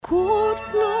Good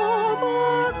love,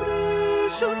 our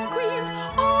gracious queens,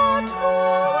 our true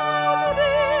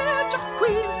and just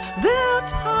queens, their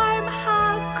time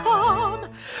has come.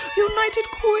 United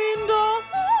Queendom.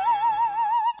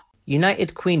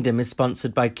 United Queendom is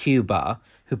sponsored by Q Bar,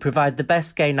 who provide the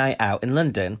best gay night out in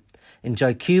London.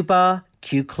 Enjoy Q Bar,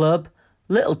 Q Club,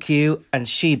 Little Q and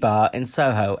She Bar in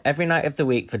Soho every night of the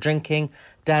week for drinking,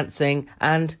 dancing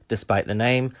and, despite the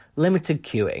name, limited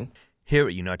queuing. Here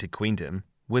at United Queendom,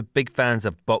 we're big fans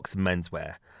of box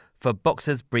menswear. For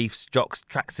boxers, briefs, jocks,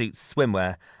 tracksuits,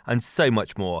 swimwear and so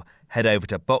much more, head over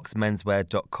to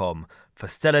boxmenswear.com for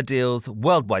stellar deals,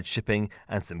 worldwide shipping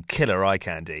and some killer eye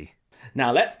candy.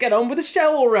 Now let's get on with the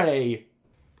show already.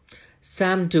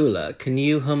 Sam Dula, can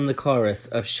you hum the chorus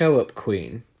of Show Up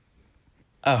Queen?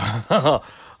 Oh,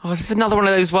 this is another one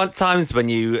of those times when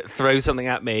you throw something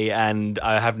at me and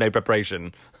I have no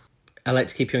preparation. I like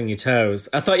to keep you on your toes.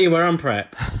 I thought you were on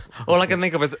prep. All I can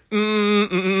think of is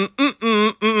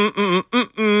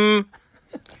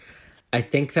I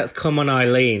think that's Come On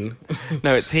Eileen.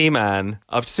 No, it's He-Man.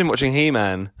 I've just been watching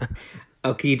He-Man.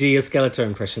 Oh, can you do your Skeletor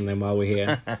impression then while we're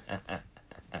here?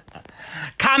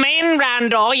 Come in,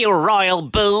 Randor, you royal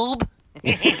boob.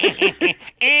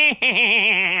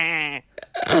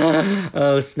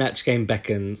 Oh, Snatch Game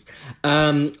beckons.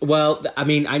 Well, I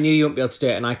mean, I knew you wouldn't be able to do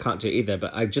it, and I can't do it either,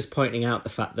 but I'm just pointing out the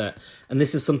fact that, and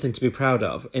this is something to be proud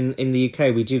of, in the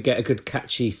UK we do get a good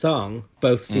catchy song,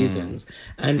 both seasons,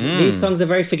 and these songs are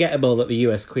very forgettable that the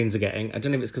US Queens are getting. I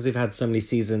don't know if it's because they've had so many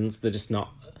seasons, they're just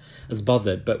not as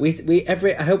bothered, but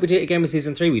I hope we do it again with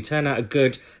season 3. We turn out a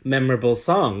good, memorable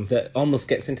song that almost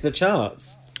gets into the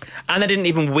charts. And they didn't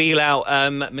even wheel out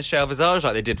Michelle Visage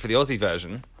like they did for the Aussie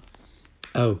version.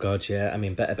 Oh, God, yeah. I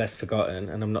mean, Better Best Forgotten,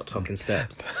 and I'm not talking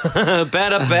steps.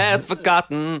 Better Best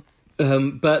Forgotten.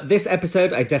 But this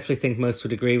episode, I definitely think most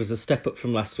would agree, was a step up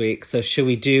from last week. So shall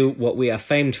we do what we are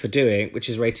famed for doing, which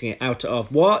is rating it out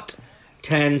of what?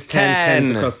 Tens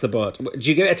across the board. Do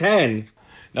you give it a 10?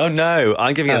 Oh, no.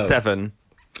 I'm giving it a 7.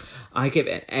 I give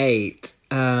it an 8.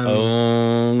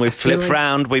 We've flipped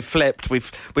round, we've flipped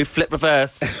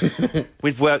reverse.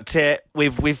 We've worked it,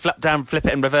 we've flipped down, flip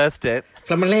it and reversed it.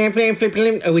 Oh,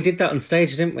 we did that on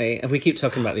stage, didn't we? And we keep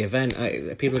talking about the event.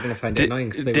 People are going to find it annoying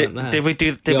because they weren't there. Did we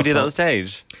do that on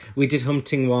stage? We did Hum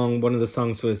Ting Wong. One of the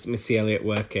songs was Missy Elliott,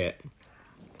 Work It.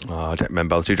 Oh, I don't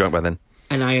remember. I was too drunk by then.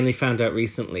 And I only found out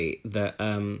recently that...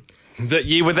 that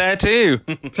you were there too.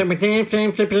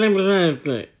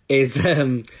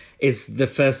 is the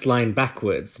first line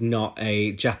backwards, not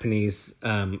a Japanese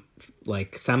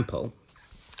sample.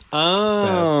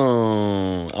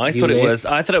 Oh, so, I thought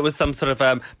it was some sort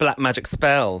of black magic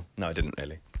spell. No, I didn't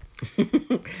really.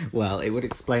 Well, it would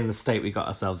explain the state we got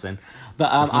ourselves in.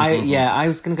 But I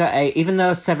was going to go 8. Even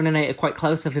though 7 and 8 are quite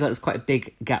close, I feel like there's quite a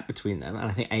big gap between them. And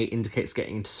I think 8 indicates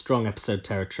getting into strong episode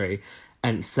territory,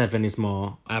 and 7 is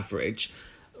more average.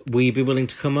 Will you be willing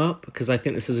to come up? Because I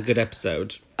think this is a good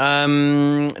episode.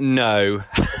 No.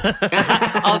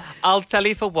 I'll tell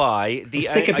you for why. I'm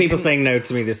sick of people saying no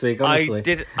to me this week,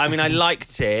 honestly. I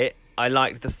liked it. I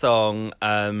liked the song,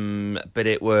 but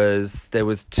there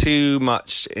was too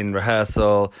much in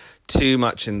rehearsal, too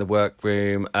much in the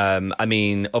workroom.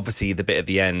 Obviously the bit at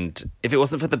the end. If it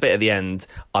wasn't for the bit at the end,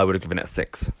 I would have given it a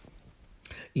 6.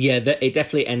 Yeah, it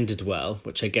definitely ended well,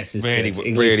 which I guess is really,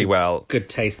 good. Really well. Good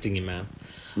taste in your mouth.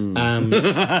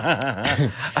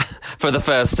 For the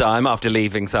first time after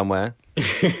leaving somewhere.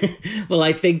 Well,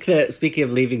 I think that, speaking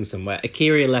of leaving somewhere,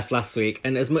 Akira left last week,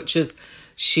 and as much as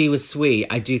she was sweet,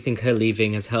 I do think her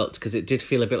leaving has helped, because it did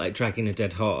feel a bit like dragging a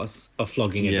dead horse, or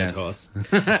flogging a dead horse.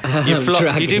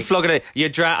 You do flog it.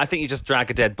 I think you just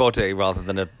drag a dead body rather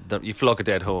than you flog a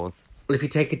dead horse. Well, if you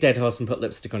take a dead horse and put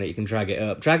lipstick on it, you can drag it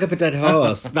up. Drag up a dead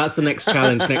horse. That's the next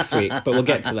challenge next week, but we'll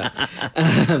get to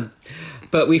that.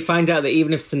 But we find out that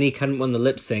even if Sonique hadn't won the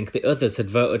lip sync, the others had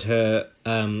voted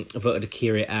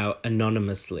Akira out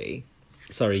unanimously.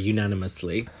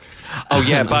 Oh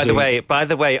yeah. By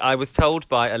the way, I was told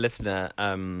by a listener,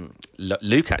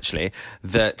 Luke actually,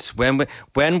 that when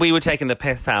we were taking the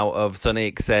piss out of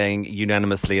Sonique saying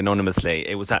unanimously, anonymously,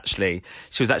 she was actually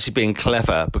being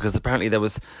clever, because apparently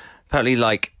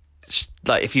like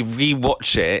if you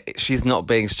rewatch it, she's not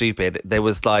being stupid. There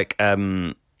was like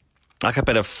a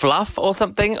bit of fluff or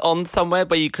something on somewhere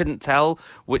where you couldn't tell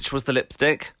which was the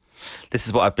lipstick. This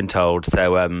is what I've been told.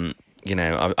 So, I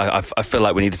feel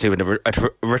like we need to do a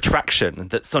retraction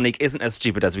that Sonique isn't as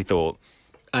stupid as we thought.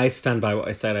 I stand by what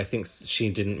I said. I think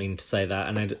she didn't mean to say that.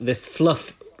 And this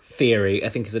fluff theory, I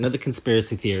think, is another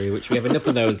conspiracy theory, which we have enough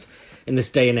of those in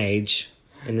this day and age,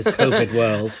 in this COVID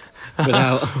world,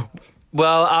 without...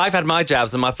 Well, I've had my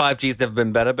jabs and my 5G's never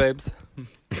been better, babes.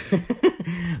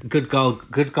 Good God,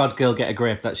 girl, get a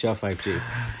grip. That's your 5Gs.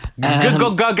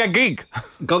 Gig.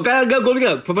 Go.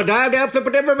 Put my dial down, flip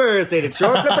it in reverse. It's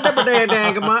your flip it.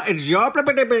 It's your flip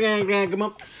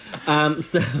it.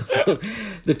 So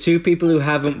the two people who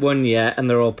haven't won yet, and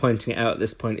they're all pointing it out at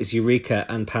this point, is Eureka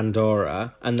and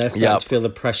Pandora, and they're starting to feel the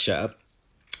pressure.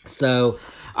 So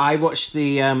I watched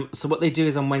the... so what they do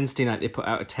is on Wednesday night, they put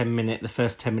out the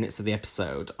first 10 minutes of the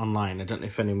episode online. I don't know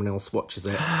if anyone else watches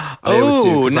it.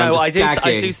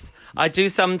 I do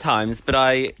sometimes, but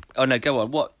Oh, no, go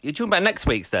on. What? You're talking about next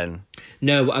week's then?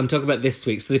 No, I'm talking about this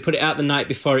week. So they put it out the night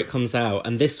before it comes out.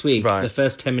 And this week, the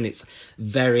first 10 minutes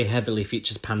very heavily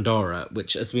features Pandora,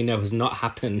 which, as we know, has not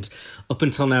happened up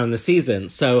until now in the season.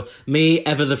 So me,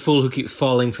 ever the fool who keeps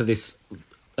falling for this...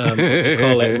 what do you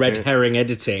call it, red herring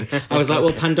editing. I was like,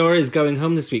 well, Pandora is going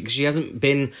home this week because she hasn't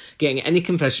been getting any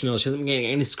confessionals, she hasn't been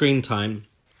getting any screen time,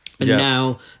 and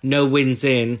now no wins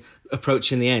in,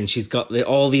 approaching the end, she's got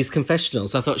all these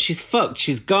confessionals. I thought, she's fucked,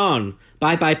 she's gone.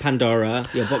 Bye Pandora,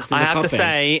 your box is a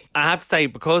coffin. I have to say,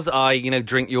 because I,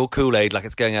 drink your Kool-Aid like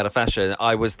it's going out of fashion,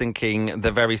 I was thinking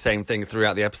the very same thing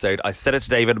throughout the episode. I said it to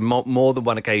David more than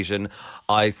one occasion.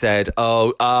 I said,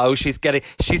 oh, she's getting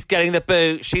the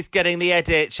boot, she's getting the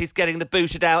edit, she's getting the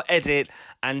booted out edit,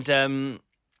 and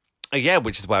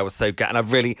which is why I was so and I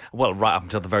really, right up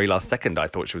until the very last second, I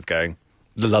thought she was going.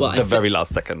 The very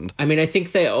last second. I mean, I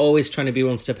think they're always trying to be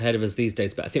one step ahead of us these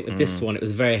days, but I think with this one, it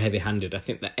was very heavy-handed. I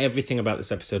think that everything about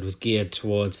this episode was geared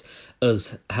towards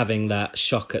us having that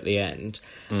shock at the end.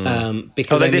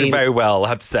 Because they did it very well, I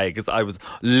have to say, because I was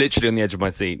literally on the edge of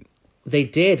my seat. They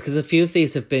did, because a few of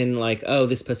these have been like, oh,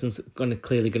 this person's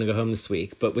clearly going to go home this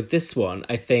week. But with this one,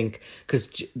 I think,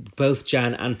 because both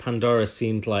Jan and Pandora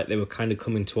seemed like they were kind of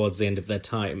coming towards the end of their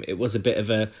time, it was a bit of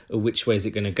a which way is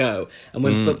it going to go? And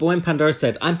when Pandora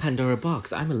said, I'm Pandora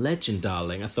Box, I'm a legend,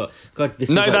 darling, I thought, God, this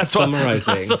is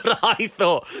summarising. That's what I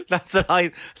thought. That's what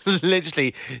I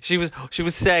literally. She was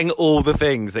saying all the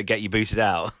things that get you booted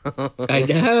out. I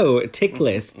know, tick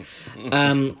list.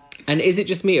 And is it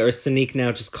just me, or is Sonique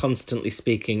now just constantly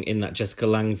speaking in that Jessica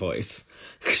Lange voice?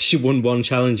 She won one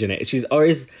challenge in it.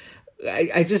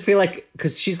 I just feel like,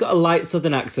 because she's got a light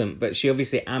southern accent, but she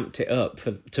obviously amped it up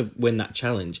to win that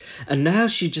challenge. And now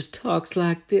she just talks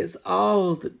like this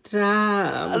all the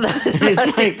time.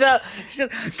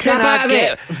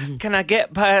 Can I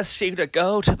get past you to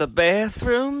go to the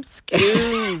bathroom?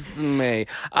 Excuse me.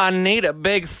 I need a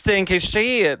big stinky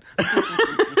shit.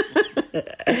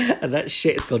 And that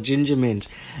shit is called ginger minge.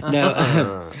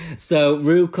 No, so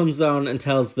Rue comes on and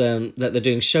tells them that they're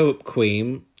doing Show Up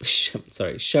Queen, which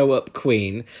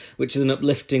is an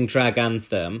uplifting drag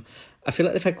anthem. I feel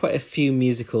like they've had quite a few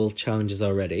musical challenges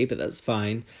already, but that's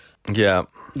fine. Yeah.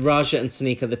 Raja and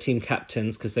Sonique are the team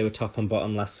captains because they were top and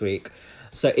bottom last week.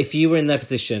 So if you were in their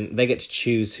position, they get to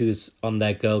choose who's on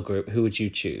their girl group. Who would you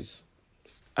choose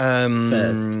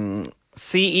first?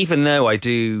 See, even though I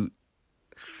do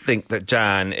think that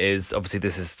Jan is, obviously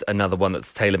this is another one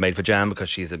that's tailor-made for Jan because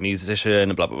she's a musician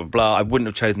and blah, blah, blah, blah. I wouldn't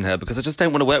have chosen her because I just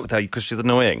don't want to work with her because she's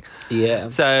annoying. Yeah.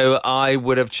 So I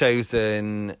would have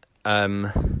chosen...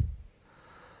 wait,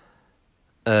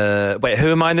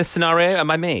 who am I in this scenario? Am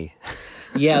I me?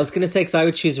 Yeah, I was going to say, because I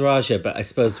would choose Raja, but I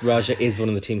suppose Raja is one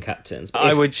of the team captains. But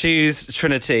I would choose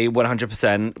Trinity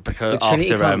 100% because but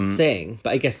Trinity can't sing,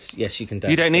 but I guess, yes, she can dance.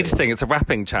 You don't need to sing, it's a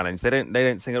rapping challenge. They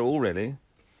don't sing at all, really.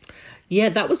 Yeah,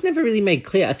 that was never really made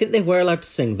clear. I think they were allowed to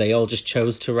sing, they all just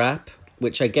chose to rap,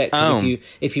 which I get, because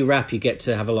if you rap, you get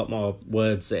to have a lot more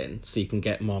words in, so you can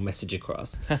get more message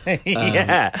across.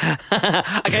 Yeah.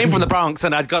 I came from the Bronx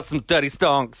and I'd got some dirty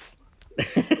stonks.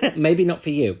 Maybe not for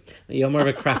you. You're more of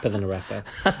a crapper than a rapper.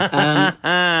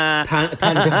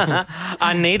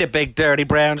 I need a big dirty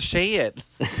brown shit.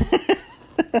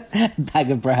 Bag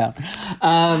of brown.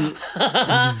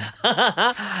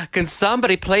 Can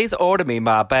somebody please order me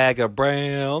my bag of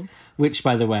brown? Which,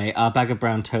 by the way, our Bag of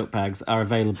Brown tote bags are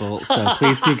available, so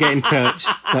please do get in touch.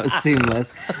 That was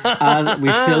seamless.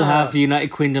 We still have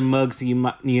United Kingdom mugs,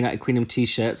 United Kingdom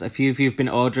t-shirts. A few of you have been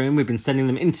ordering. We've been sending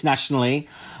them internationally.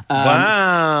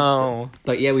 Wow.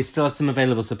 But yeah, we still have some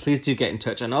available, so please do get in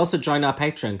touch. And also join our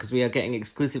Patreon, because we are getting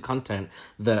exclusive content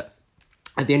that,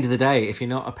 at the end of the day, if you're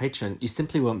not a patron, you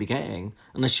simply won't be getting,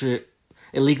 unless you're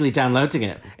illegally downloading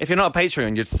it. If you're not a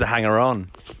Patreon, you're just a hanger-on.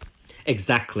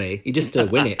 Exactly. You just still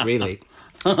win it, really.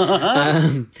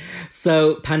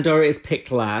 So Pandora is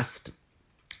picked last.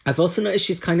 I've also noticed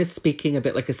she's kind of speaking a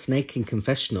bit like a snake in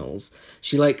confessionals.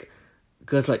 She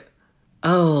goes like,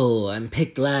 oh, I'm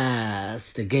picked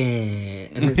last again.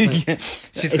 And it's like, Yeah.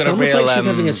 She's it's got a almost real, like she's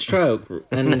having a stroke.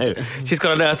 And No, she's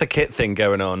got an Eartha Kitt thing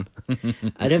going on.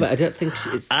 I don't think it's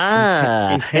It's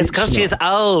intentional. because she's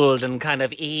old and kind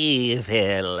of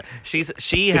evil.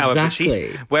 However,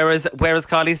 Exactly. whereas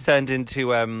Kylie's turned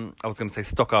into I was going to say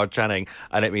Stockard Channing.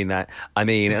 I don't mean that. I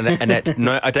mean Annette.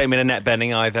 No, I don't mean Annette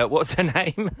Bening either. What's her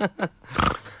name?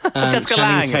 Jessica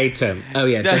Channing Lange. Tatum. Oh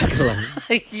yeah, Jessica Lange.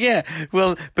 Yeah.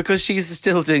 Well, because she's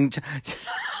still doing.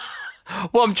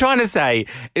 What I'm trying to say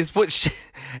is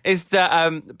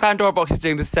that Pandora Box is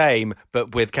doing the same,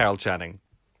 but with Carol Channing.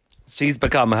 She's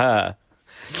become her.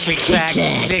 I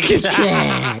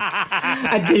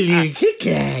believe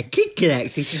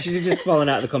click. She should have just fallen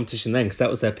out of the competition then, because that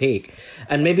was her peak.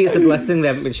 And maybe it's a blessing they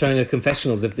haven't been showing her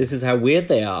confessionals if this is how weird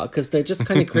they are, because they're just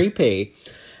kind of creepy.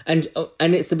 And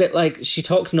it's a bit like she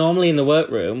talks normally in the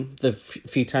workroom the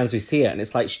few times we see her, and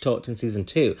it's like she talked in season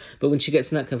 2. But when she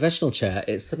gets in that confessional chair,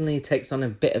 it suddenly takes on a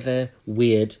bit of a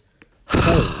weird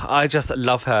tone. I just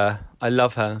love her. I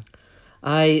love her.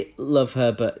 I love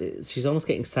her, but she's almost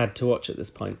getting sad to watch at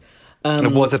this point.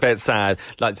 It was a bit sad.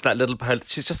 Like that little,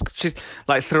 she's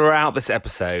like throughout this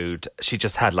episode, she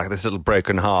just had like this little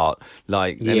broken heart.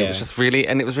 Like, and it was just really,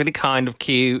 and it was really kind of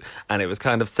cute, and it was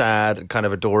kind of sad and kind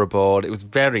of adorable. It was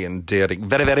very endearing,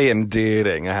 very, very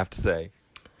endearing, I have to say.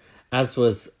 As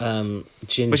was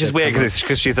Ginger. Which is weird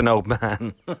because she's an old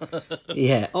man.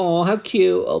 Yeah. Oh, how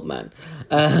cute, old man.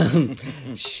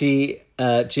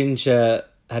 Ginger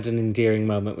had an endearing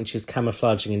moment when she was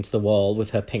camouflaging into the wall with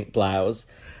her pink blouse,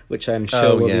 which I'm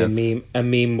sure will be a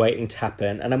meme waiting to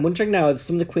happen. And I'm wondering now if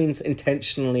some of the queens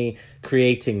intentionally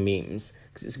creating memes,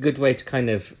 because it's a good way to kind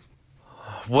of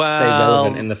stay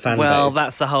relevant in the fan base.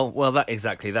 That's the whole. Well,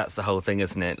 that's the whole thing,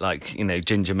 isn't it? Like, you know,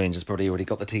 Ginger Minge has probably already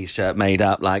got the T-shirt made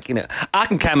up. Like, you know, I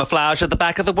can camouflage at the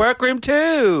back of the workroom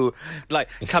too. Like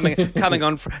coming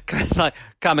on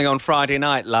Friday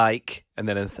night, like, and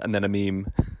then a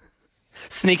meme.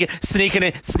 Sneaking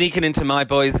into my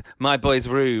boy's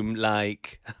room,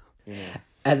 like. Yeah.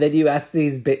 And then you ask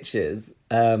these bitches,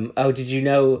 oh, did you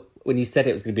know when you said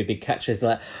it was going to be a big catchphrase?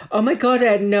 Like, oh my God,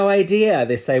 I had no idea.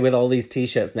 They say with all these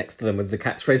T-shirts next to them with the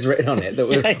catchphrase written on it that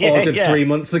were ordered 3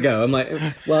 months ago. I'm like,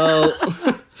 well...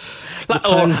 Like,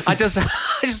 I just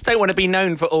don't want to be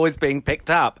known for always being picked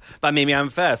up by Mimi Ann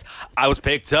First. I was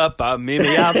picked up by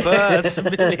Mimi Ann First.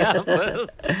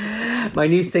 My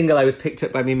new single, I was picked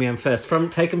up by Mimi Ann First,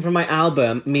 taken from my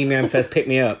album, Mimi Ann First Pick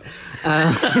Me Up.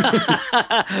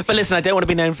 But listen, I don't want to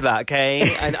be known for that,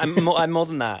 okay? I'm more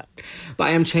than that. But I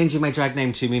am changing my drag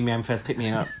name to Mimi Ann First Pick Me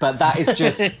Up. But that is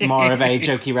just more of a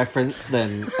jokey reference than...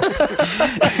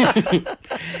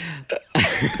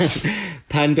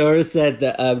 Pandora said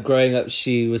that growing up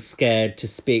she was scared to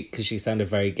speak because she sounded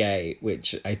very gay,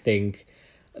 which I think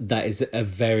that is a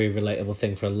very relatable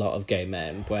thing for a lot of gay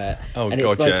men. I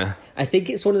think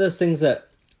it's one of those things that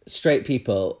straight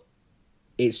people,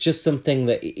 it's just something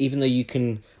that even though you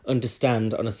can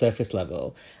understand on a surface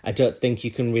level, I don't think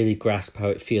you can really grasp how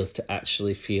it feels to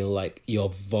actually feel like your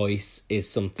voice is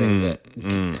something that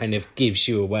kind of gives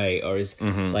you away, or is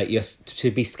like you're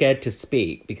to be scared to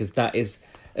speak, because that is,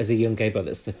 as a young gay boy,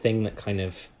 that's the thing that kind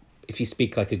of, if you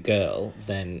speak like a girl,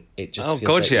 then it just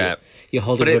feels like you're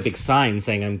holding a big sign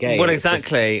saying I'm gay. Well,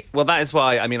 exactly. Well, that is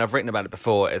why, I mean, I've written about it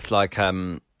before. It's like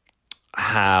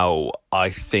how I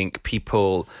think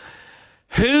people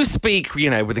who speak, you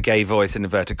know, with a gay voice in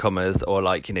inverted commas, or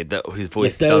like, you know, whose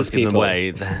voice does give them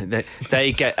away,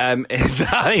 they get. I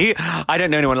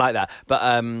don't know anyone like that, but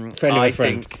I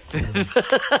think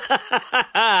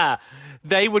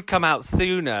they would come out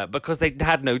sooner because they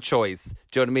had no choice.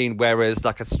 Do you know what I mean? Whereas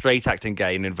like a straight acting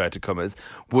gay in inverted commas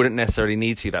wouldn't necessarily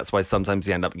need to. That's why sometimes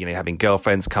you end up, you know, having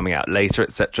girlfriends coming out later,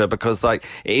 etc. Because like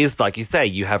it is like you say,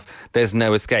 there's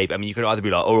no escape. I mean, you could either be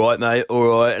like, all right, mate,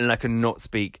 all right, and I can not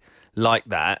speak like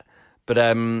that, but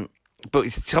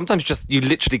sometimes just you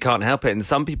literally can't help it. And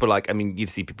some people, like, I mean, you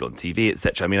see people on TV,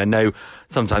 etc. I mean, I know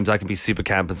sometimes I can be super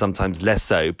camp and sometimes less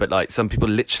so, but like some people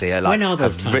literally are like, when are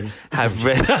those times?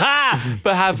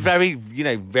 But have very, you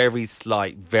know, very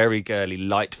slight, very girly,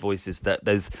 light voices that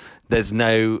there's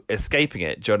no escaping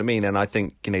it. Do you know what I mean? And I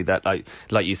think, you know, that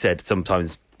like you said,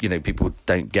 sometimes, you know, people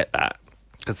don't get that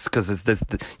because there's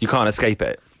you can't escape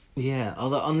it. Yeah,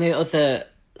 although on the other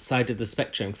side of the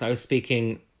spectrum, because I was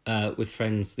speaking with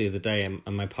friends the other day, and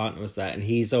my partner was there, and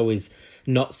he's always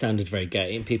not sounded very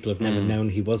gay, and people have never known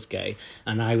he was gay.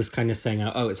 And I was kind of saying,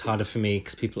 oh, it's harder for me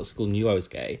because people at school knew I was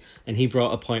gay. And he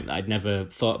brought a point that I'd never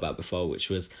thought about before,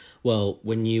 which was, well,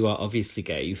 when you are obviously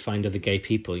gay, you find other gay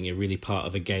people and you're really part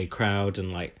of a gay crowd,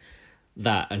 and like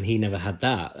that and he never had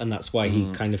that, and that's why he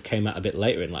kind of came out a bit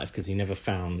later in life, because he never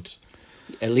found,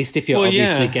 at least if you're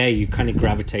obviously gay, you kind of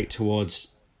gravitate towards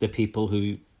the people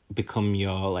who become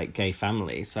your like gay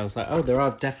family. So I was like, oh, there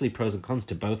are definitely pros and cons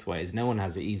to both ways. No one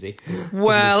has it easy.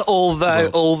 Well,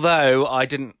 although I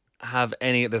didn't have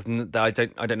any, I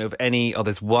don't know of any. Oh,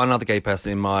 there's one other gay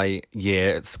person in my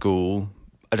year at school.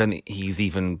 I don't think he's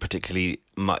even particularly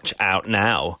much out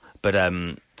now. But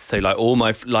so like all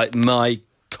my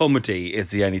comedy is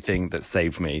the only thing that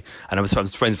saved me, and I was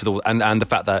friends with all, and the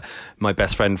fact that my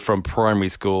best friend from primary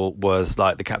school was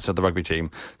like the captain of the rugby team,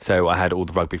 so I had all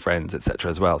the rugby friends, etc.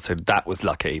 as well. So that was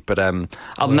lucky. But other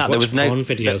than that, there was no porn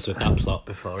videos with that plot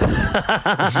before.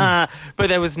 But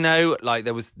there was no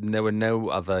there were no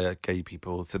other gay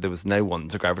people, so there was no one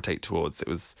to gravitate towards. It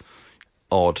was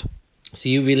odd. So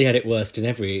you really had it worst in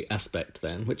every aspect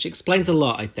then, which explains a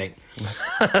lot, I think.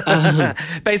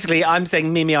 Basically, I'm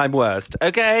saying, Mimi, I'm worst,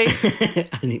 okay?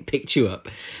 And it picked you up.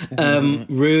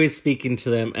 Rue is speaking to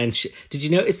them, and did you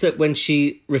notice that when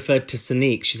she referred to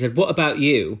Sonique, she said, "What about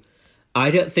you?" I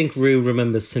don't think Rue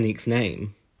remembers Sonique's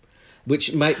name,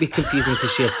 which might be confusing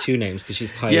because she has two names, because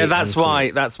she's Kylie. Yeah, that's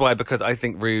why, because I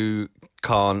think Rue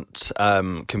can't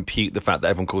compute the fact that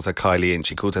everyone calls her Kylie and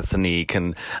she called her Sonique,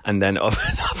 and then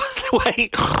obviously wait,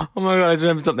 oh my god, I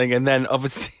remember something, and then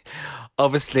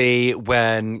obviously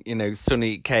when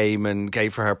Sonique came and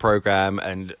gave her program,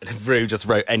 and Rue just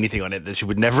wrote anything on it that she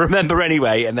would never remember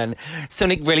anyway, and then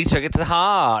Sonique really took it to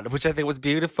heart, which I think was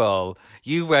beautiful.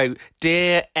 You wrote,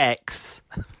 "Dear X,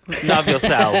 love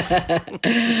yourself."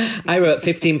 I wrote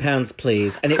 £15,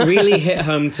 please, and it really hit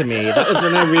home to me. That was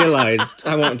when I realised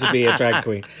I wanted to be a drag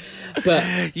queen.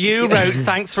 But you wrote,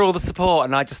 "Thanks for all the support,"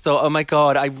 and I just thought, oh my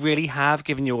god, I really have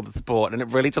given you all the support, and I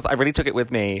really took it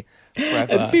with me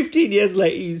forever. And 15 years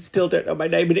later, you still don't know my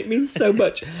name, and it means so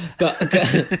much. But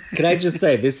can I just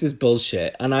say, this is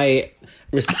bullshit, and I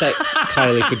respect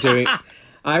Kylie for doing.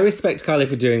 I respect Kylie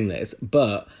for doing this,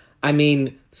 but I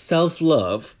mean,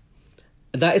 self-love.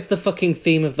 That is the fucking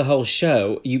theme of the whole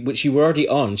show, which you were already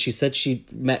on. She said she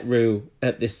met Rue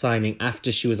at this signing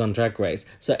after she was on Drag Race.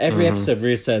 So every episode,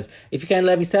 Rue says, if you can't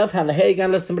love yourself, how the hell are you going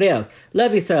to love somebody else?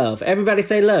 Love yourself. Everybody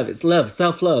say love. It's love,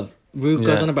 self-love. Rue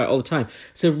goes on about it all the time.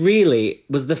 So really,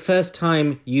 was the first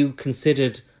time you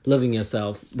considered loving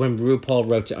yourself when RuPaul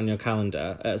wrote it on your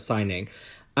calendar at a signing?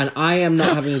 And I am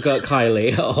not having a go at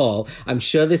Kylie at all. I'm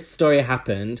sure this story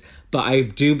happened, but I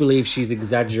do believe she's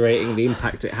exaggerating the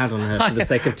impact it had on her for the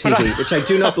sake of TV, which I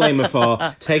do not blame her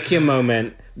for. Take your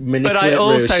moment, manipulate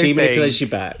Rue, she manipulates you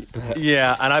back.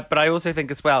 Yeah, but I also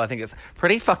think as well, I think it's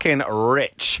pretty fucking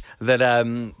rich that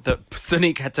that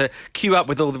Sonique had to queue up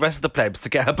with all the rest of the plebs to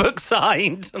get her book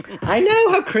signed. I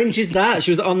know, how cringe is that?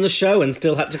 She was on the show and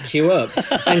still had to queue up.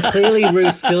 And clearly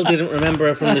Rue still didn't remember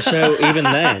her from the show even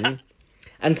then.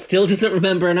 And still doesn't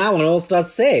remember her now on All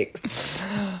Stars 6.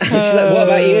 And she's like, what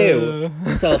about you?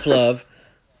 Self-love.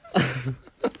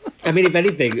 I mean, if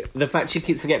anything, the fact she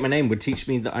keeps forgetting my name would teach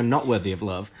me that I'm not worthy of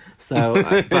love. So,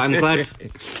 but I'm glad.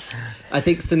 I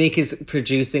think Sonique is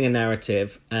producing a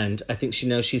narrative, and I think she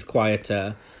knows she's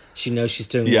quieter. She knows she's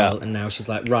doing well, and now she's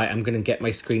like, right, I'm going to get my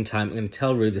screen time. I'm going to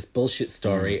tell Rue this bullshit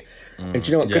story. And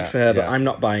do you know what? Good for her, but I'm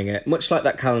not buying it. Much like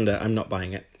that calendar, I'm not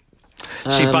buying it.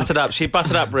 She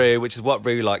buttered up Rue, which is what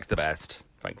Rue likes the best,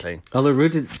 frankly. Although Rue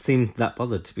didn't seem that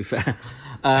bothered, to be fair.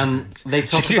 They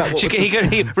talked about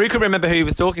Rue could remember who he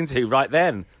was talking to right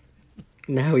then.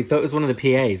 No, he thought it was one of the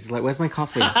PAs. He's like, where's my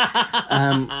coffee?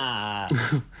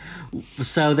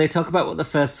 So they talk about what the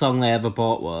first song they ever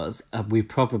bought was. We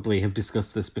probably have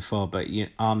discussed this before, but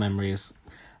our memory is,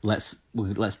 let's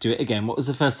do it again. What was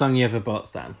the first song you ever bought,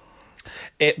 Sam?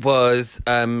 It was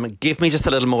Give Me Just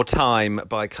a Little More Time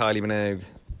by Kylie Minogue.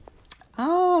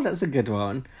 Oh, that's a good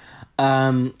one.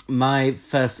 My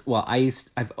first,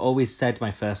 I've always said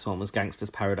my first one was Gangsta's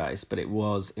Paradise, but it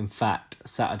was, in fact,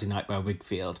 Saturday Night by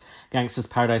Wigfield. Gangsta's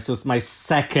Paradise was my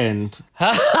second.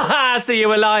 So you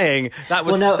were lying. That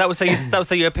was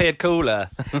so you appeared cooler.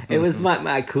 It was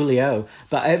my coolio,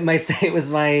 but it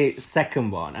was my second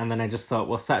one, and then I just thought,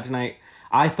 well, Saturday Night,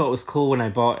 I thought it was cool when I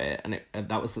bought it, and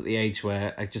that was at the age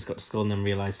where I just got to school and then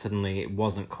realised suddenly it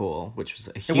wasn't cool, which was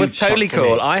a huge shock. It was totally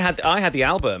cool. Me. I had the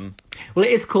album. Well,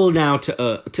 it is cool now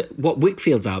to what,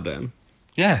 Wigfield's album?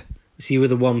 Yeah. So you were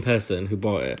the one person who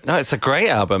bought it. No, it's a great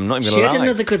album. Not even she gonna lie. had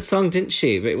another good song, didn't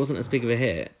she? But it wasn't as big of a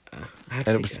hit. And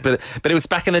it was, but it was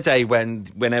back in the day when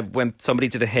somebody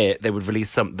did a hit, they would release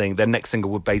something. Their next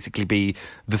single would basically be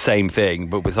the same thing,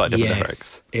 but with slightly different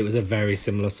lyrics. It was a very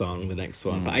similar song. The next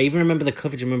one, but I even remember the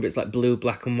cover. Do you remember? It's like blue,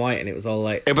 black, and white, and it was all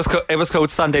like it was called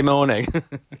Sunday Morning.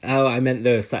 Oh, I meant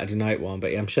the Saturday Night one,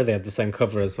 but yeah, I'm sure they had the same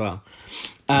cover as well.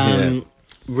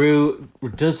 Rue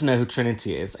does know who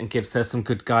Trinity is and gives her some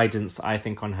good guidance, I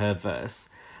think, on her verse.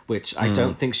 Which I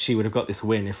don't think she would have got this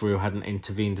win if Rue hadn't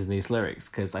intervened in these lyrics,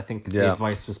 because I think the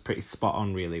advice was pretty spot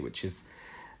on, really, which is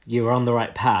you were on the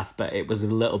right path, but it was a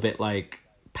little bit like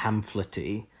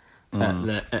pamphlet-y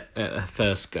at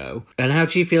first go. And how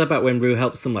do you feel about when Rue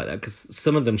helps them like that? Because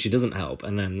some of them she doesn't help,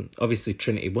 and then obviously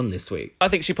Trinity won this week. I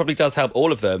think she probably does help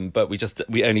all of them, but we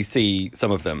only see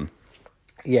some of them.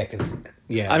 Yeah, because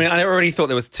I mean, I already thought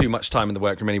there was too much time in the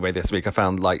workroom anyway this week. I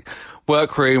found like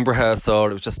workroom, rehearsal,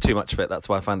 it was just too much of it. That's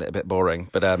why I found it a bit boring.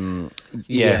 But I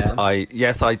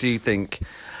do think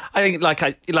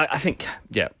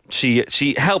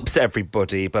she helps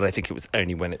everybody, but I think it was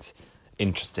only when it's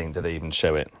interesting that they even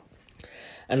show it.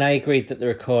 And I agreed that the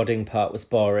recording part was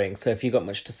boring. So if you got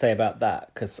much to say about that,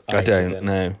 because I don't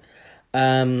know.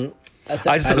 I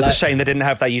just thought it was a shame they didn't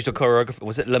have that usual choreographer.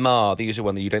 Was it Lamar, the usual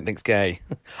one that you don't think's gay?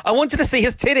 I wanted to see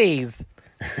his titties.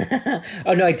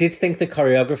 Oh no, I did think the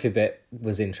choreography bit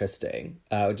was interesting.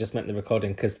 I just meant the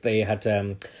recording because they had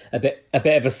a bit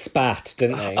of a spat,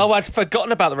 didn't they? Oh, I'd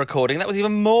forgotten about the recording. That was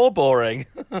even more boring.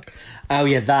 Oh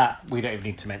yeah, that we don't even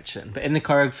need to mention. But in the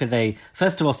choreography,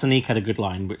 first of all, Sonique had a good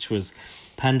line, which was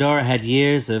Pandora had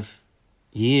years.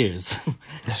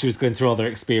 She was going through all their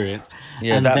experience.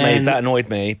 Yeah, and that annoyed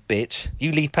me, bitch.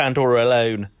 You leave Pandora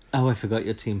alone. Oh, I forgot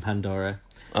you're Team Pandora.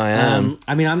 I am.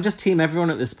 I mean, I'm just Team everyone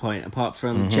at this point, apart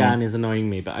from Jan is annoying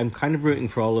me, but I'm kind of rooting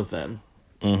for all of them.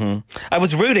 Mm-hmm. I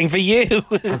was rooting for you.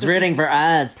 I was rooting for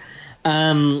us.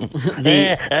 So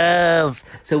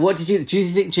what do you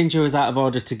think Ginger was out of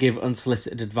order to give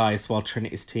unsolicited advice while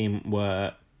Trinity's team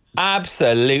were...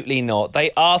 Absolutely not.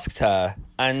 They asked her.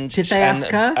 And did they ask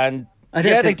her? And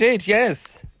they did.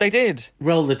 Yes, they did.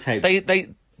 Roll the tape.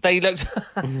 They looked.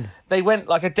 They went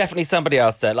like definitely somebody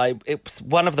asked her. Like it was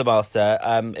one of them asked her.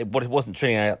 It wasn't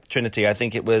Trinity. I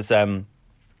think it was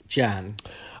Jan.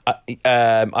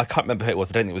 I can't remember who it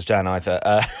was. I don't think it was Jan either.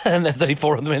 And there's only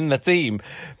 4 of them in the team.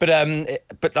 But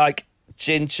like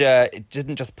Ginger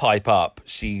didn't just pipe up.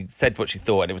 She said what she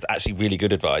thought, and it was actually really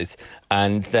good advice.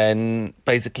 And then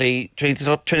basically Trinity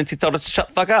told her to shut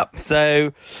the fuck up.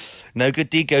 So. No good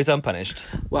deed goes unpunished.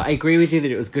 Well, I agree with you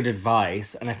that it was good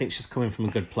advice, and I think she's coming from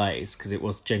a good place, because it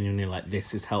was genuinely like,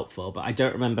 this is helpful, but I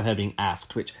don't remember her being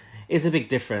asked, which is a big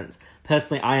difference.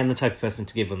 Personally, I am the type of person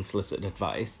to give unsolicited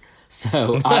advice,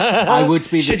 so I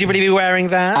would be... Should you really be wearing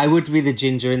that? I would be the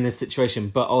Ginger in this situation,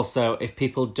 but also, if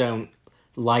people don't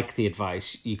like the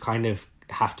advice, you kind of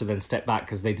have to then step back,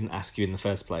 because they didn't ask you in the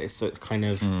first place, so it's kind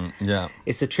of...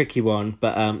 It's a tricky one,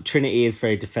 but Trinity is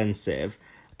very defensive.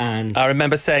 And I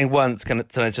remember saying once, can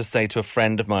I just say to a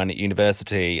friend of mine at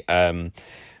university, oh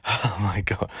my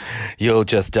God, you'll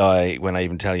just die when I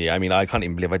even tell you. I mean, I can't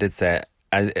even believe I did say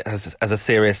it as a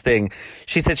serious thing.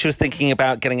 She said she was thinking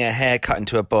about getting her hair cut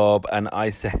into a bob, and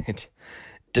I said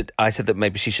that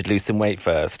maybe she should lose some weight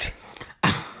first.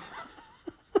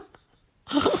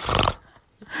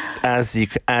 As you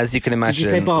can imagine, did you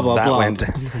say bob or blob?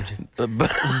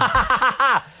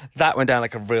 That went down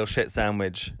like a real shit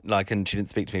sandwich. And she didn't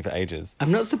speak to me for ages.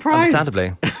 I'm not surprised.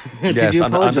 Understandably. Did you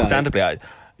apologise? Understandably.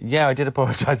 I did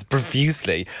apologise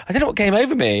profusely. I don't know what came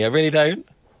over me. I really don't.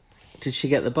 Did she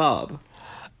get the bob?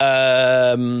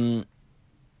 I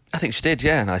think she did,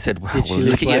 yeah. And I said, well,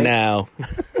 look at you now.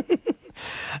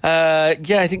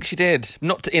 I think she did.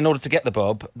 Not in order to get the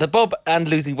bob. The bob and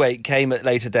losing weight came at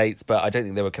later dates, but I don't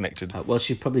think they were connected. Well,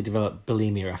 she probably developed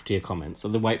bulimia after your comments, so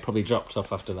the weight probably dropped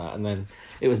off after that, and then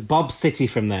it was Bob City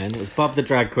from then. It was Bob the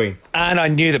drag queen. And I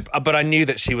knew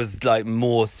that she was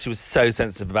she was so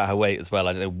sensitive about her weight as well.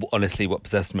 I don't know honestly what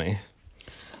possessed me.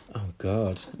 Oh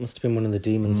God, it must have been one of the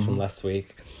demons from last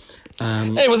week.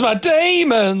 It was my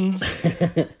demons.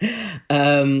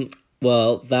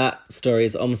 Well, that story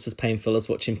is almost as painful as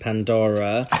watching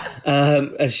Pandora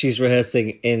as she's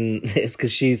rehearsing in this,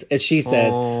 because as she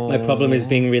says, my problem is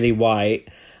being really white.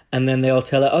 And then they all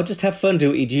tell her, oh, just have fun, do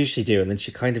what you'd usually do. And then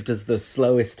she kind of does the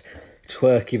slowest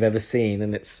twerk you've ever seen.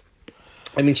 And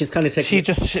she's kind of taking...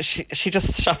 She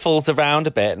just shuffles around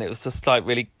a bit, and it was just like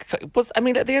really...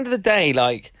 at the end of the day,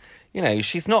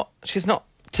 she's not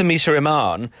Tamisha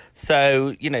Iman.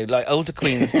 So, older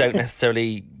queens don't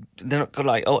necessarily... They're not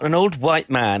like, an old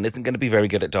white man isn't going to be very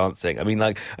good at dancing. I mean,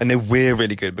 I know we're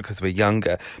really good because we're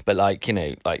younger, but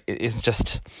it's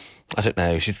just, I don't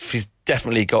know. She's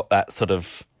definitely got that sort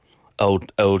of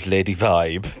old lady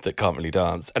vibe that can't really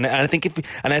dance. And I think if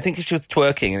she was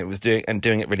twerking and it was doing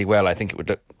it really well, I think it would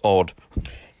look odd.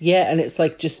 Yeah, and it's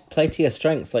like, just play to your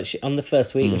strengths. Like, she on the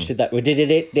first week when she did that, we did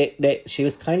it. She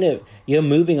was kind of, you're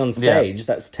moving on stage. Yeah.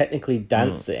 That's technically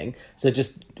dancing. So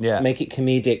just make it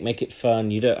comedic, make it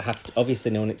fun. You don't have to. Obviously,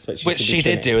 no one expects you Which to. Which she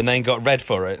did do, and then got red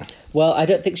for it. Well, I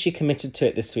don't think she committed to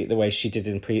it this week the way she did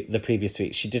in the previous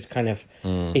week. She did kind of.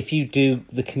 If you do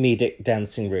the comedic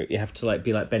dancing route, you have to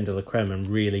be like Ben de la Creme and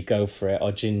really go for it,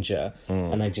 or Ginger.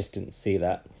 And I just didn't see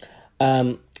that.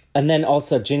 And then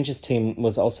also Ginger's team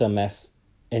was also a mess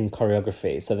in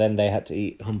choreography, so then they had to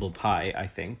eat humble pie, I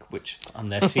think, which on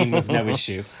their team was no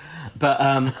issue. But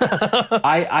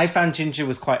I found Ginger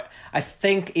was quite... I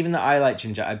think, even though I like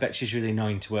Ginger, I bet she's really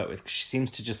annoying to work with, because she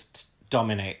seems to just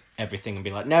dominate everything and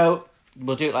be like, no,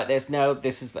 we'll do it like this, no,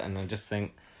 this is that, and I just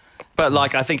think... But,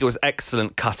 I think it was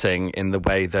excellent cutting in the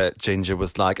way that Ginger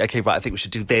was like, okay, right, I think we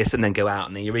should do this and then go out,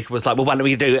 and then Eureka was like, well, why don't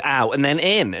we do it out and then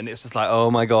in? And it's just like, oh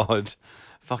my God...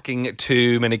 Fucking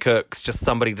too many cooks, just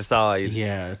somebody decide.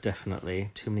 Yeah,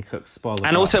 definitely. Too many cooks spoil the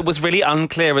And also it was really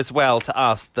unclear as well to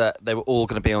us that they were all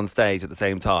going to be on stage at the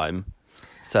same time.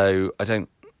 So I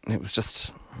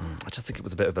just think it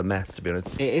was a bit of a mess, to be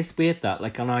honest. It is weird that,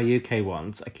 like on our UK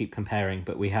ones, I keep comparing,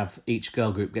 but we have each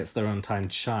girl group gets their own time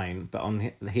to shine. But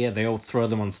on here, they all throw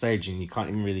them on stage and you can't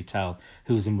even really tell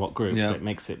who's in what group, so it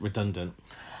makes it redundant.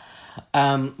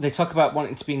 They talk about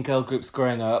wanting to be in girl groups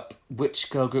growing up. Which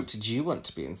girl group did you want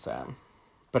to be in, Sam?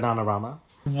 Bananarama?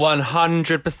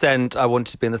 100% I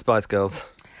wanted to be in the Spice Girls.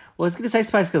 Well, I was going to say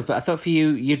Spice Girls, but I thought for you,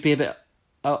 you'd be a bit...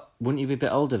 Oh, wouldn't you be a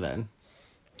bit older then?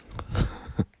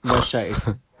 No shade.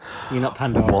 You're not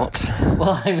Pandora. What?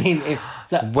 Well, I mean...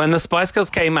 When the Spice Girls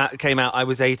came out, I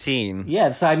was 18.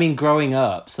 Yeah, so I mean growing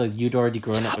up. So you'd already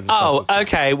grown up with the Spice Girls. Oh,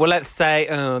 okay. Well, let's say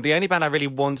the only band I really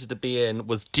wanted to be in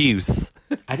was Deuce.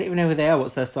 I don't even know who they are.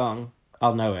 What's their song?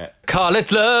 I'll know it. Call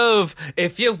it love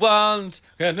if you want.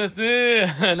 I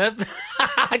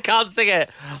can't sing it.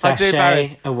 I'm too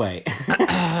embarrassed. Away.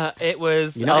 It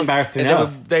was... You're not embarrassed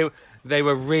enough. They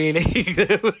were really...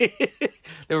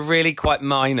 they were really quite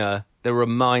minor. They were a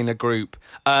minor group.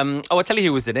 I'll tell you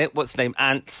who was in it. What's her name?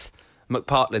 Ants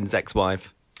McPartlin's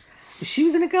ex-wife. She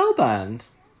was in a girl band?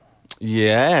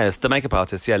 Yes, the makeup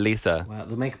artist. Yeah, Lisa. Well,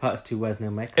 the makeup artist who wears no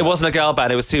makeup. It wasn't a girl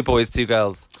band. It was 2 boys, 2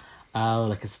 girls. Oh,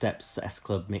 like a Steps S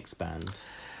Club mix band.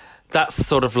 That's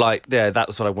sort of like... Yeah, that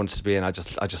was what I wanted to be in. I just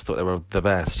thought they were the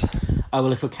best. Oh,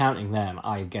 well, if we're counting them,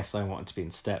 I guess I wanted to be in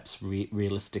Steps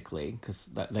realistically, because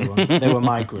they were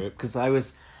my group. Because I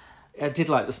did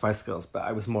like the Spice Girls, but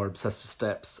I was more obsessed with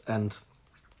Steps, and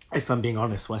if I'm being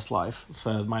honest, Westlife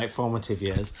for my formative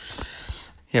years.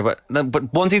 Yeah, but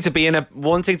wanting to be in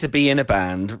a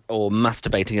band or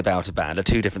masturbating about a band are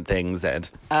two different things, Ed.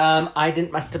 I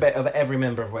didn't masturbate over every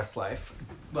member of Westlife.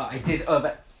 Well, I did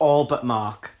over all but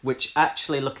Mark, which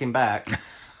actually, looking back,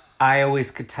 I always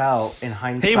could tell in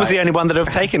hindsight. He was the only one that would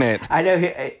have taken it. I know.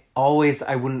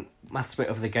 I wouldn't masturbate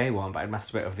over the gay one, but I'd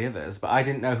masturbate over the others. But I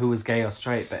didn't know who was gay or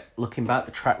straight. But looking back,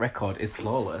 the track record is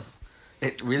flawless.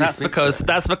 It really.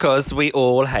 That's because we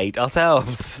all hate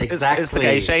ourselves. Exactly. It's the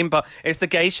gay shame, but it's the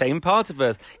gay shame part of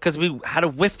us because we had a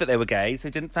whiff that they were gay, so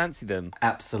we didn't fancy them.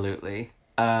 Absolutely.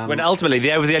 When ultimately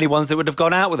they were the only ones that would have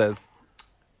gone out with us.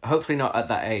 Hopefully not at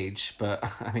that age, but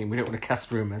I mean we don't want to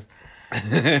cast rumours.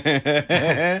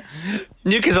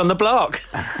 New Kids on the Block.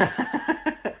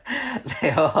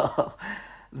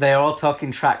 They're all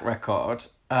talking track record.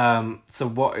 So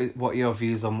what are your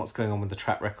views on what's going on with the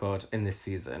track record in this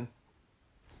season?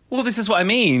 Well, this is what I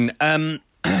mean. And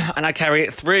I carry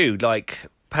it through. Like,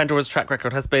 Pandora's track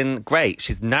record has been great.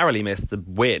 She's narrowly missed the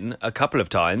win a couple of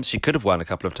times. She could have won a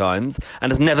couple of times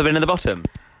and has never been in the bottom.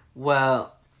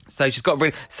 Well... So she's got...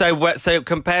 So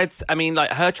compared... I mean,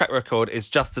 like, her track record is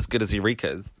just as good as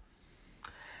Eureka's.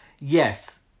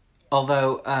 Yes.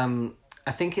 Although,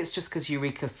 I think it's just because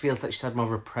Eureka feels like she's had more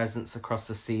of a presence across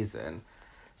the season.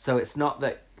 So it's not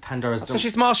that Pandora's... Because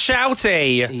she's more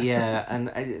shouty! Yeah,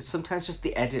 and sometimes just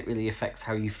the edit really affects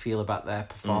how you feel about their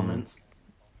performance.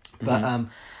 But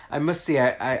I must say,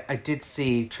 I did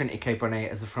see Trinity K. Bonet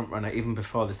as a frontrunner even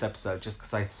before this episode, just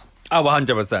because I... Oh,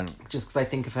 100%. Just because I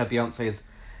think of her Beyonce as...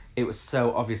 It was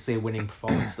so obviously a winning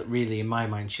performance that really, in my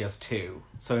mind, she has 2.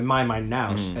 So in my mind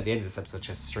now, at the end of this episode, she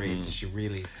has 3. So she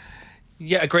really...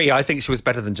 Yeah, agree. I think she was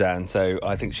better than Jan, so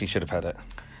I think she should have had it.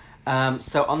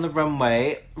 So on the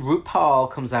runway,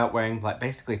 RuPaul comes out wearing like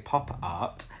basically pop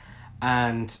art,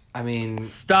 and I mean,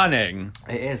 stunning.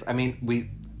 It is. I mean,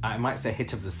 I might say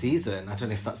hit of the season. I don't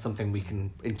know if that's something we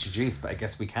can introduce, but I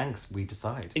guess we can because we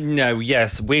decide. No,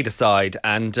 yes, we decide,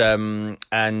 and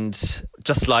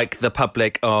just like the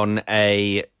public on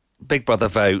a Big Brother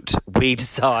vote. We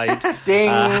decide.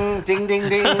 Ding, ding, ding,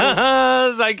 ding.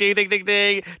 Thank you, ding, ding,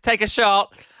 ding. Take a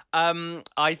shot.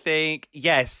 I think,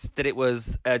 yes, that it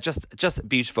was just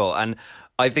beautiful. And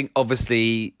I think,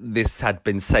 obviously, this had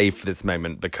been saved for this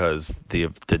moment because the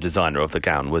designer of the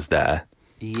gown was there.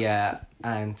 Yeah,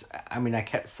 and I mean, I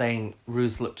kept saying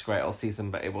Ruse looked great all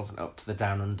season, but it wasn't up to the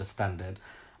Down Under standard.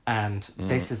 And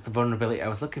this is the vulnerability I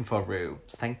was looking for, Rue.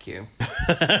 Thank you.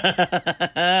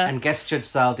 And guest judge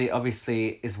Zaldi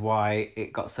obviously is why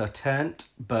it got so turned,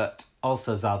 but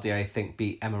also Zaldi, I think,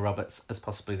 beat Emma Roberts as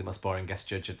possibly the most boring guest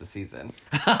judge of the season.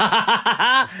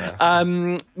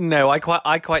 No, I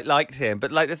quite liked him,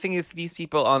 but like the thing is, these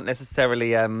people aren't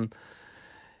necessarily,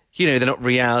 they're not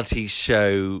reality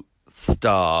show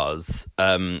stars,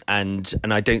 and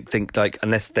I don't think, like,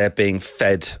 unless they're being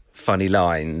fed funny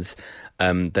lines.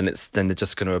 Then they're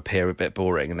just going to appear a bit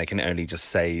boring, and they can only just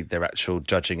say their actual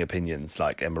judging opinions,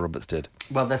 like Emma Roberts did.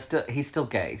 Well, he's still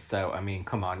gay, so I mean,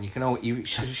 come on, you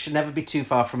should never be too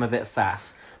far from a bit of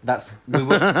sass. That's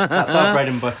our bread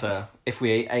and butter. If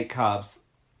we ate carbs,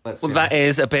 that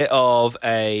is a bit of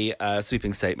a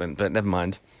sweeping statement, but never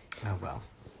mind. Oh well,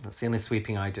 that's the only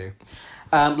sweeping I do.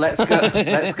 Let's go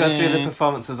through the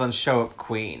performances on Show Up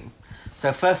Queen.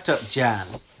 So first up, Jan.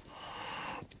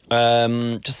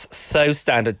 Just so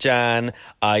standard Jan.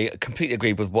 I completely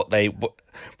agree with what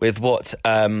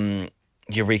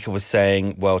Eureka was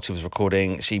saying while she was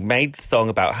recording. She made the song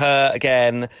about her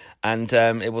again, and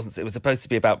it was supposed to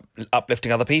be about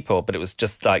uplifting other people, but it was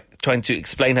just like trying to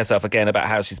explain herself again about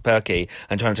how she's perky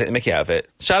and trying to take the mickey out of it.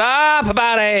 Shut up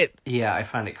about it! Yeah, I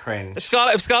found it cringe. If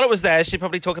Scarlett was there, she'd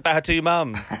probably talk about her two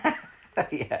mums.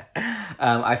 Yeah.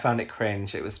 I found it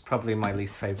cringe. It was probably my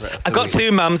least favourite. I've got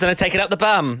two mums and I take it up the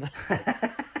bum.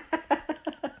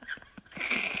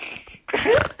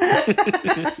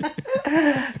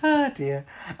 Oh dear.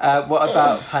 What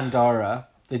about Pandora?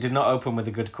 They did not open with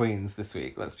the good queens this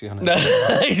week, let's be honest.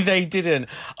 They didn't.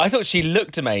 I thought she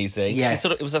looked amazing. Yes.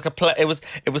 It was like a play. It was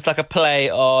like a play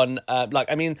on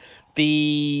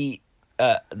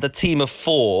the team of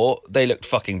four, they looked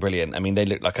fucking brilliant. I mean, they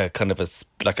looked like a kind of a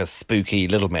spooky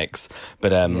Little Mix, but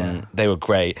they were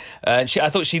great. I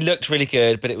thought she looked really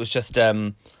good, but it was just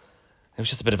a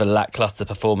bit of a lackluster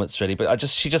performance, really. But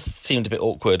she just seemed a bit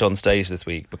awkward on stage this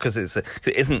week because it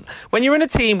isn't when you're in a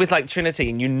team with like Trinity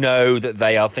and you know that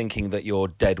they are thinking that you're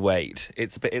dead weight.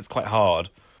 It's quite hard.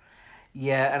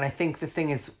 Yeah, and I think the thing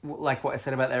is, like what I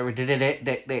said about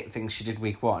the thing she did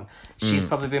week one, she's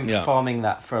probably been performing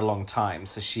that for a long time,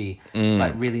 so she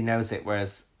like really knows it,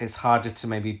 whereas it's harder to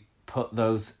maybe put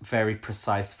those very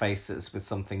precise faces with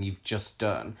something you've just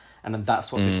done, and then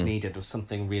that's what this needed, was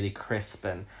something really crisp,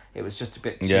 and it was just a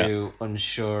bit too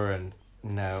unsure, and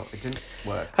no, it didn't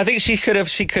work. I think she could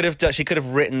have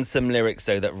written some lyrics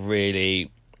though that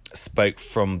really spoke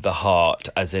from the heart,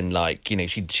 as in, like,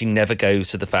 she never goes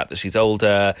to the fact that she's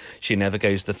older. She never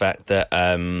goes to the fact that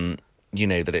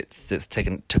that it's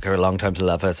took her a long time to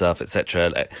love herself,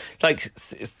 etc. Like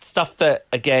stuff that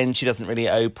again she doesn't really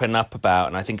open up about.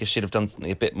 And I think if she'd have done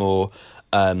something a bit more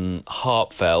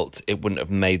heartfelt, it wouldn't have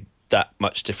made that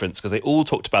much difference, because they all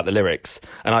talked about the lyrics,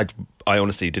 and I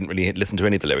honestly didn't really listen to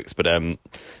any of the lyrics, but the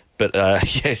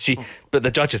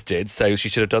judges did, so she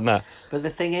should have done that. But the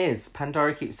thing is,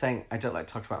 Pandora keeps saying, I don't like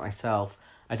talking about myself,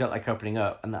 I don't like opening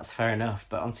up, and that's fair enough.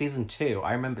 But on season 2,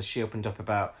 I remember she opened up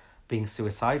about being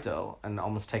suicidal and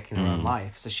almost taking her own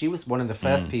life. So she was one of the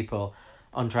first people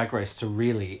on Drag Race to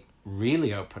really,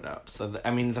 really open up. So,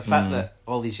 the fact that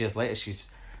all these years later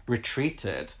she's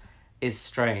retreated is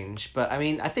strange. But, I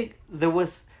mean, I think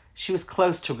she was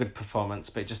close to a good performance,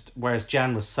 but whereas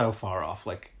Jan was so far off,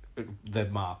 like, the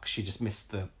mark, she just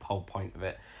missed the whole point of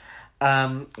it.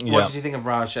 What did you think of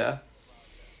Raja?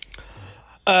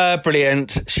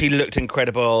 Brilliant. She looked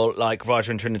incredible. Like,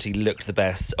 Raja and Trinity looked the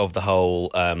best of the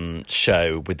whole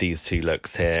show with these two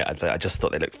looks here. I just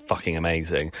thought they looked fucking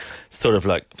amazing. Sort of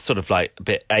like a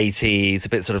bit 80s, a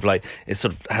bit sort of like, it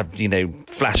sort of had,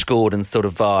 Flash Gordon sort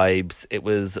of vibes. It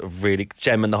was really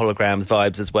Gem and the Holograms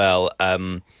vibes as well.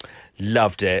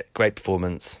 Loved it. Great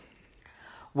performance.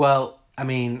 Well, I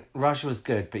mean, Raja was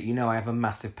good, but I have a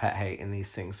massive pet hate in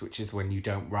these things, which is when you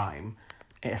don't rhyme,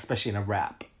 especially in a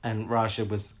rap. And Raja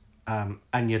was,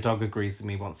 and your dog agrees with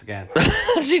me once again.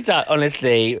 She does.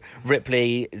 Honestly,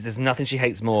 Ripley, there's nothing she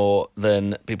hates more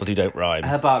than people who don't rhyme.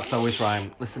 Her barks always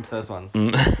rhyme. Listen to those ones.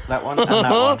 That one and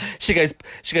that one. She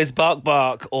goes bark,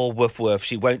 bark, or woof, woof.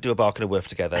 She won't do a bark and a woof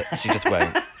together. She just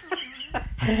won't.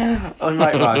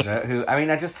 Unlike Raja, who, I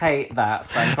mean, I just hate that,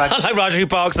 so I'm glad Like Raja who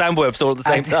barks and whoops all at the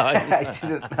same time. I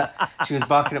didn't. She was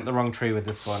barking up the wrong tree with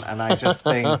this one, and I just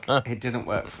think it didn't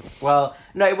work. Well,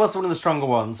 no, it was one of the stronger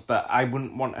ones, but I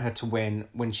wouldn't want her to win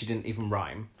when she didn't even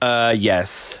rhyme.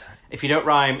 Yes. If you don't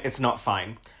rhyme, it's not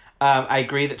fine. I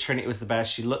agree that Trinity was the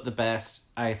best. She looked the best.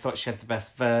 I thought she had the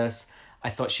best verse. I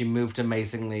thought she moved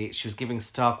amazingly. She was giving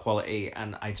star quality,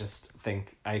 and I just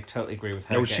think I totally agree with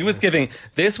her. No, she was giving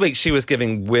this week. She was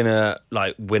giving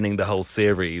winning the whole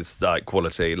series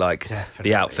quality, Definitely.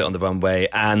 The outfit on the runway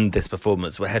and this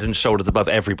performance were head and shoulders above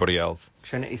everybody else.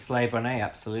 Trinity Slay Bonet,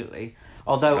 absolutely.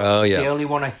 Although the only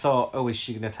one I thought, is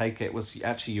she going to take it, was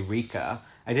actually Eureka.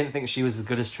 I didn't think she was as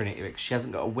good as Trinity because she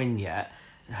hasn't got a win yet.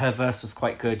 Her verse was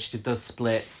quite good. She did those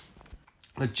splits.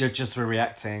 The judges were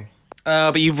reacting.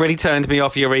 But you've really turned me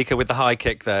off Eureka with the high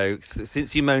kick, though.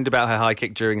 Since you moaned about her high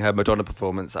kick during her Madonna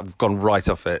performance, I've gone right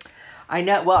off it. I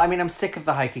know. Well, I mean, I'm sick of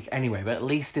the high kick anyway, but at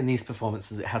least in these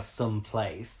performances it has some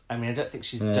place. I mean, I don't think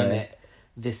she's done it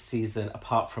this season,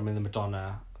 apart from in the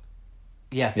Madonna.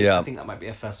 Yeah, I think that might be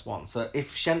her first one. So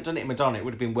if she hadn't done it in Madonna, it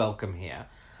would have been welcome here.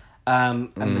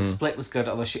 And the split was good,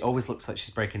 although she always looks like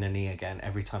she's breaking her knee again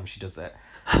every time she does it.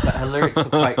 But her lyrics are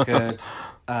quite good.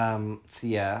 So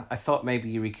yeah, I thought maybe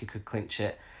Eureka could clinch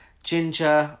it.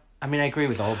 Ginger, I mean, I agree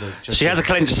with all the judges. She had to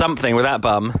clinch something with that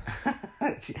bum.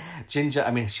 Ginger,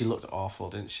 I mean, she looked awful,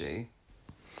 didn't she?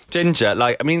 Ginger,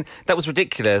 that was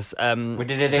ridiculous.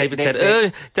 David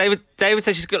said, David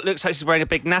said looks like she's wearing a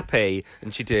big nappy,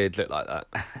 and she did look like that.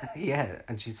 Yeah,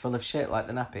 and she's full of shit like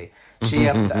the nappy. She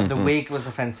the wig was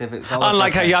offensive. It was all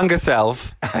unlike her younger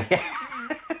self.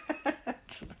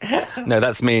 No,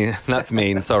 that's mean. That's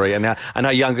mean. Sorry, and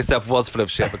her younger self was full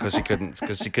of shit because she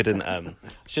couldn't. I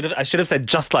should have said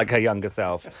just like her younger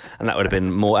self, and that would have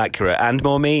been more accurate and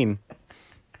more mean.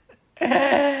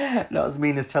 Not as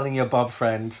mean as telling your Bob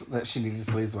friend that she needed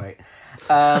to lose weight.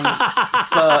 But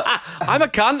I'm a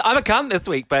cunt this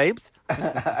week, babes.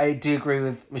 I do agree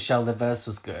with Michelle. The verse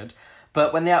was good,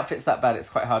 but when the outfit's that bad, it's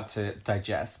quite hard to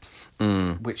digest.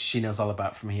 Which she knows all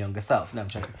about from her younger self. No, I'm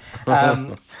joking.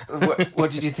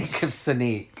 What did you think of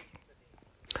Sonique?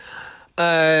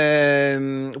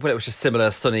 Well, it was just similar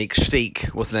Sonique chic,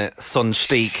 wasn't it? Son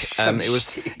chic.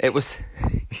 It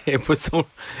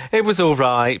was all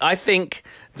right. I think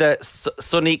that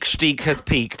Sonique chic has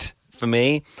peaked for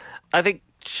me. I think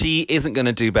she isn't going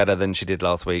to do better than she did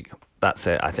last week. That's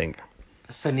it, I think.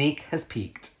 Sonique has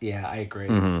peaked. Yeah, I agree.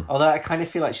 Although I kind of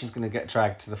feel like she's going to get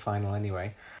dragged to the final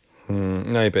anyway.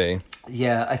 Maybe.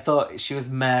 Yeah, I thought she was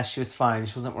meh. She was fine.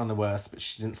 She wasn't one of the worst, but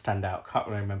she didn't stand out. Can't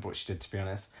really remember what she did, to be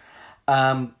honest.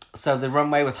 So the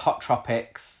runway was Hot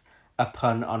Tropics, a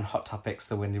pun on Hot Topics,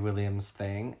 the Wendy Williams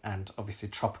thing, and obviously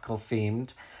tropical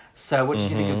themed. So what did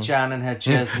you think of Jan and her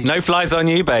jersey? No flies on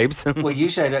you, babes. Well,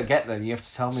 usually I don't get them. You have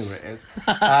to tell me what it is.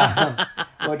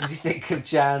 What did you think of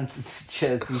Jan's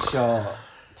Jersey Shore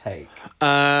take? Well,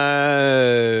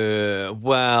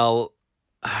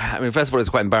 I mean, first of all, it's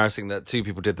quite embarrassing that two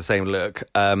people did the same look.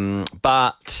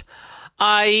 But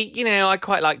I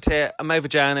quite liked it. I'm over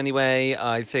Jan anyway.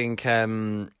 I think I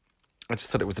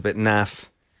just thought it was a bit naff.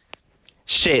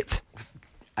 Shit.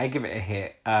 I give it a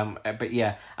hit. But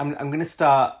yeah, I'm going to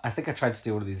start. I think I tried to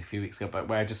do one of these a few weeks ago, but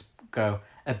where I just go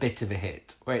a bit of a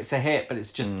hit, where it's a hit, but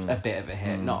it's just a bit of a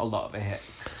hit, not a lot of a hit.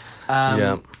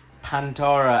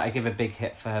 Pandora, I give a big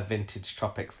hit for her vintage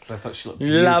tropics because I thought she looked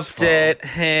beautiful. Loved it.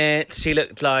 Hit. She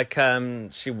looked like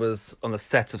she was on the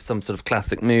set of some sort of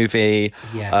classic movie.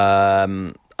 Yes.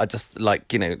 I just I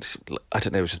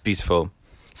don't know. It was just beautiful.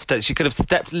 She could have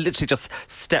literally just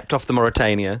stepped off the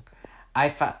Mauritania. I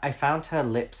found her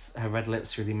lips, her red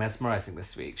lips, really mesmerising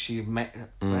this week. I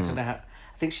don't know how.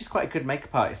 I think she's quite a good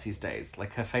makeup artist these days.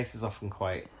 Like, her face is often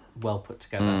quite well put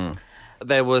together.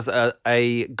 There was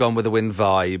a Gone with the Wind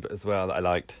vibe as well that I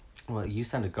liked. Well, you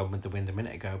sounded Gone with the Wind a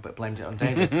minute ago, but blamed it on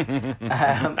David.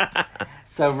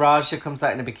 So Raja comes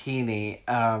out in a bikini.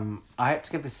 I have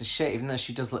to give this a shit, even though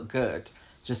she does look good,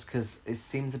 just because it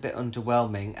seems a bit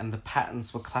underwhelming, and the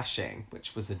patterns were clashing,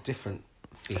 which was a different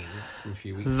theme from a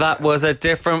few weeks ago. That was a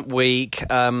different week.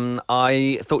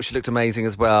 I thought she looked amazing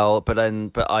as well, but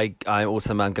I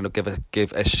also am going to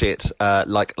give a shit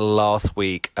like last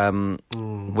week.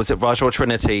 Was it Raja or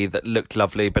Trinity that looked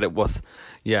lovely, but it wasn't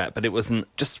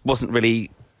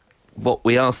really what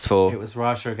we asked for. It was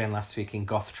Raja again last week in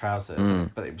goth trousers,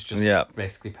 but it was just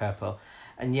basically purple.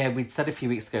 And yeah, we'd said a few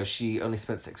weeks ago she only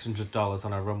spent $600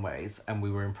 on her runways, and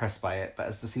we were impressed by it. But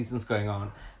as the season's going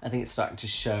on, I think it's starting to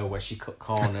show where she cut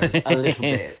corners a little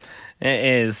bit. It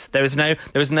is. There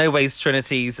is no way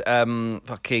Trinity's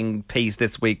fucking piece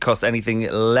this week cost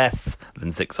anything less than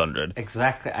 $600.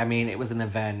 Exactly. I mean, it was an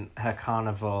event, her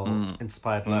carnival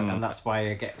inspired look, and that's why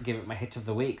I give it my hit of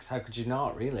the week. So how could you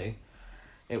not, really?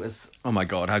 It was. Oh my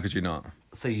God, how could you not?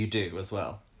 So you do as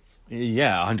well.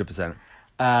 Yeah, 100%.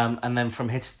 And then from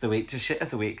hit of the week to shit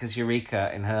of the week, because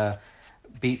Eureka in her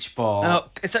beach ball. Oh,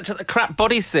 it's such a crap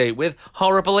bodysuit with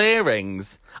horrible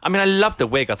earrings. I mean, I loved the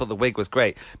wig. I thought the wig was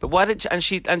great. But why did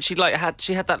she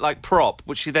had that like prop,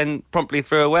 which she then promptly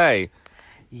threw away.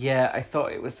 Yeah, I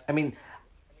thought it was. I mean,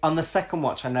 on the second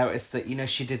watch, I noticed that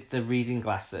she did the reading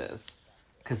glasses,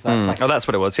 because that's like. Oh, that's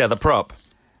what it was. Yeah, the prop.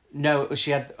 No,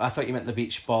 she had. I thought you meant the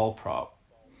beach ball prop.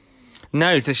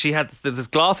 No, she had this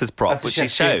glasses prop, which she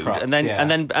showed, props, and then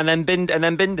binned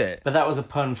it. But that was a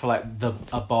pun for like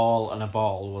a ball and a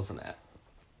ball, wasn't it?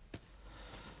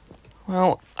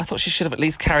 Well, I thought she should have at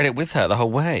least carried it with her the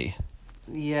whole way.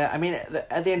 Yeah, I mean,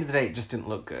 at the end of the day, it just didn't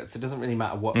look good. So it doesn't really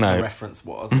matter what No. the reference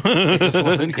was. It just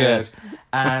wasn't good,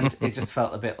 and it just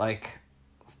felt a bit like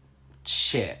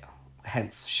shit.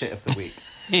 Hence, shit of the week.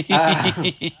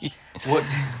 What?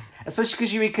 Especially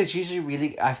because Eureka's usually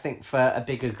really, I think, for a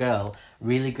bigger girl,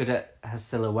 really good at her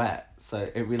silhouette. So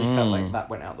it really felt like that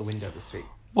went out the window this week.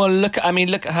 Well, look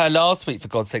at her last week, for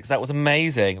God's sakes. That was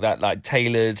amazing. That like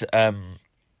tailored,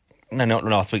 no, not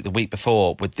last week, the week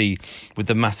before, with the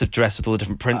massive dress with all the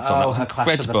different prints on. That was her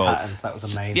incredible. clash of the patterns, that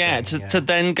was amazing. Yeah, to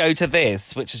then go to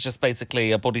this, which is just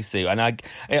basically a bodysuit, and I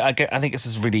think this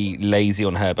is really lazy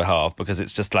on her behalf, because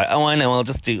it's just like, oh, I know, I'll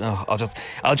just do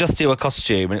a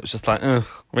costume, and it was just like, ugh,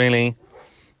 really?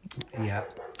 Yeah.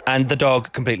 And the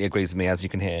dog completely agrees with me, as you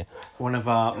can hear. One of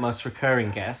our most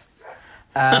recurring guests.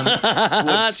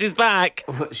 She's back.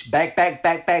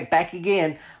 Back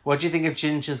again. What do you think of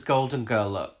Ginger's Golden Girl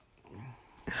look?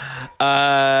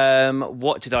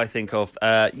 What did I think of?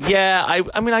 Yeah,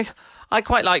 I mean, I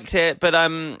quite liked it, but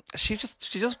she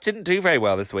just didn't do very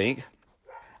well this week.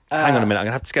 Hang on a minute, I'm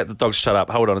gonna have to get the dog to shut up.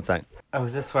 Hold on a sec. Oh,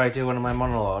 is this where I do one of my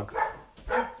monologues?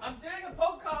 I'm doing a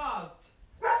podcast.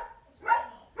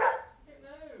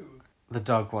 The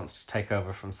dog wants to take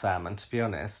over from Sam, and to be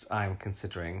honest, I'm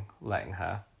considering letting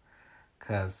her,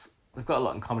 because they've got a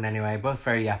lot in common anyway. Both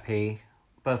very yappy,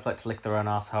 both like to lick their own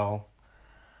asshole.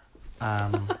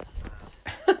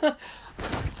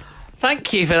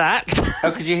 Thank you for that.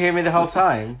 Oh, could you hear me the whole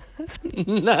time?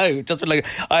 No, just like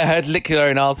I heard lick your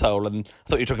own arsehole and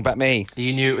thought you were talking about me.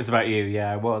 You knew it was about you.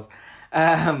 Yeah, I was.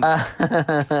 Yeah,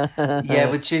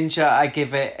 with Ginger, I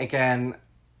give it again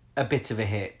a bit of a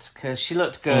hit, because she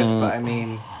looked good, but I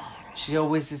mean, she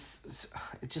always is.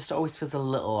 It just always feels a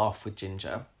little off with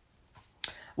Ginger.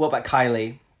 What about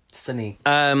Kylie? Sunny.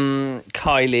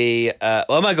 Kylie.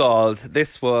 Oh my God,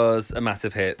 this was a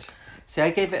massive hit. See,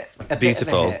 I gave it a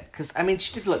beautiful. bit of a hit, because I mean,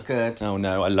 she did look good. Oh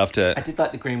no, I loved it. I did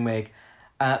like the green wig,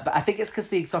 but I think it's because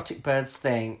the exotic birds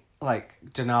thing. Like,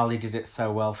 Denali did it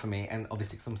so well for me, and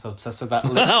obviously because I'm so obsessed with that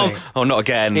lip sync. Oh, not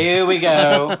again. Here we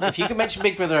go. If you can mention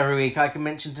Big Brother every week, I can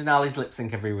mention Denali's lip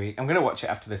sync every week. I'm going to watch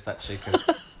it after this, actually, because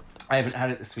I haven't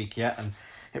had it this week yet, and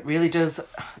it really does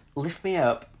lift me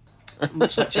up,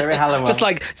 much like Cherry Halliwell. just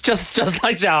like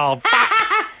Jar.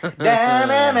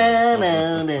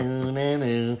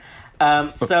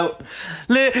 So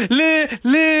lift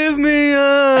me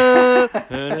up.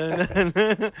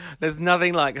 There's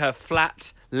nothing like her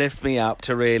flat lift me up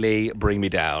to really bring me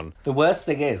down. the worst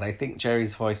thing is, I think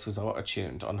Jerry's voice was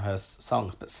auto-tuned on her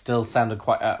songs, but still sounded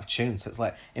quite out of tune. So it's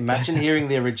like, imagine hearing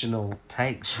the original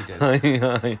takes she did.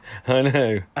 I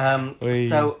know.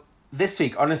 So this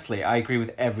week, honestly, I agree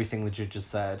with everything the judges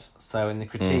said. So in the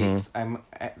critiques, I'm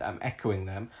echoing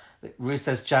them. Rue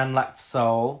says Jan lacked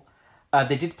soul.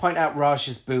 They did point out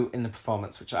Raj's boot in the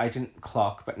performance, which I didn't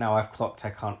clock, but now I've clocked, I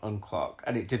can't unclock.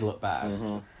 And it did look bad.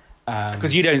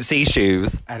 Because you don't see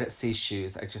shoes. I don't see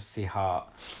shoes, I just see heart.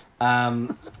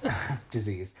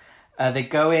 Disease. They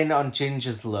go in on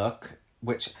Ginger's look,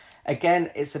 which, again,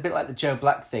 it's a bit like the Joe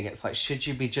Black thing. It's like, should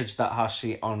you be judged that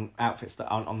harshly on outfits that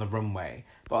aren't on the runway?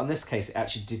 But on this case, it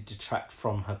actually did detract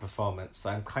from her performance.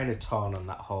 So I'm kind of torn on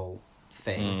that whole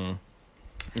thing.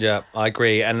 Yeah, I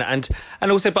agree, and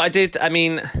also, but I didn't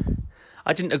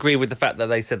agree with the fact that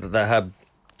they said that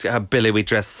her billowy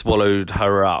dress swallowed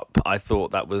her up. I thought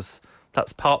that was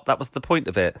the point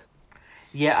of it.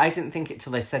 Yeah, I didn't think it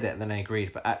till they said it, and then I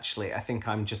agreed. But actually, I think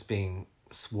I'm just being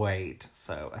swayed.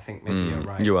 So I think maybe you're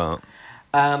right. You are.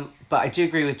 But I do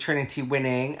agree with Trinity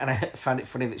winning, and I found it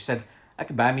funny that she said, "I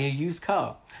could buy me a used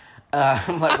car." Like,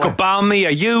 I could buy me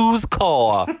a used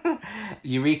car.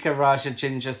 Eureka, Raja,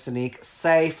 Ginger, Sonique,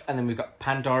 safe, and then we've got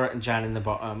Pandora and Jan in the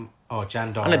bottom. Oh,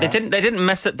 Jandora. No, they didn't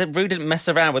mess. Rue didn't mess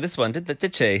around with this one,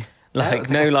 did she?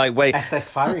 Like, wait.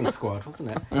 SS Firing Squad,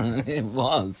 wasn't it? It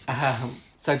was.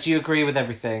 So do you agree with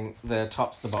everything? The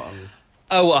tops, the bottoms?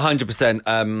 Oh,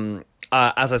 100%.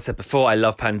 As I said before, I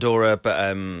love Pandora,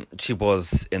 but she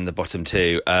was in the bottom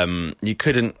two. You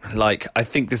couldn't, I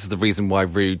think this is the reason why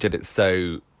Rue did it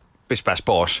so bish bash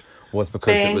bosh, was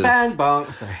because Bing, it was... bang,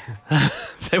 bong. Sorry.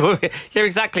 Yeah,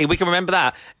 exactly. We can remember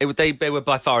that. They were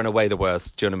by far and away the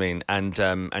worst, do you know what I mean?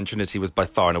 And Trinity was by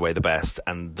far and away the best,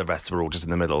 and the rest were all just in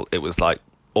the middle. It was,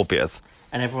 obvious.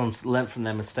 And everyone's learnt from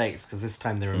their mistakes, because this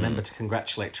time they remember to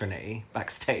congratulate Trinity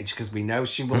backstage, because we know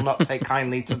she will not take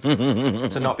kindly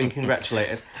to not being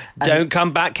congratulated. Don't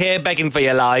come back here begging for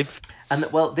your life. And,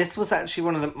 this was actually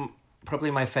one of the...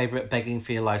 probably my favourite begging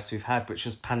for your lives we've had, which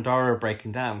was Pandora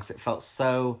breaking down, because it felt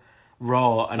so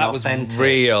raw and authentic. That was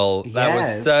real. Yes. That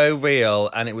was so real,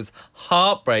 and it was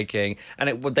heartbreaking.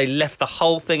 And they left the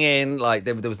whole thing in,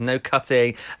 there was no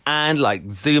cutting,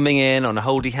 and zooming in on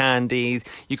holdy handies.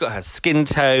 You got her skin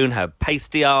tone, her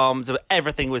pasty arms,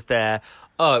 everything was there.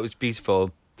 Oh, it was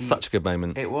beautiful. Such a good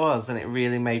moment. It was, and it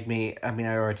really made me... I mean,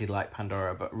 I already like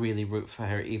Pandora, but really root for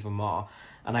her even more.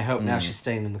 And I hope now she's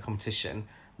staying in the competition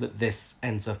that this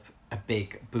ends up a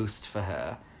big boost for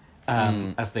her,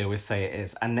 as they always say it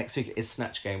is. And next week is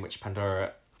Snatch Game, which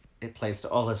Pandora, it plays to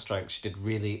all her strengths. She did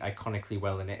really iconically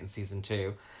well in it in season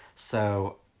 2.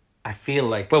 So I feel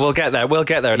like... Well, we'll get there. We'll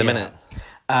get there in a minute.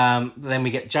 Then we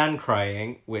get Jan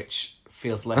crying, which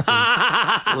feels less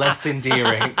less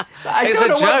endearing. I It's don't a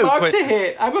know what joke, mark but- to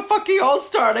hit. I'm a fucking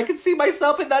all-star, and I can see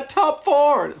myself in that top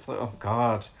 4. And it's like, oh,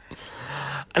 God.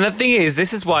 And the thing is,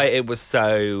 this is why it was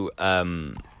so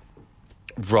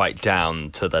right down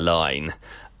to the line,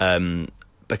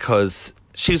 because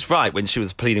she was right when she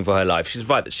was pleading for her life. She's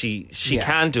right that she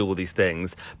can do all these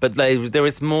things, but there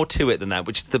is more to it than that,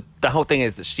 which the whole thing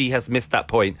is that she has missed that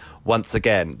point once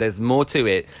again. There's more to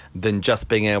it than just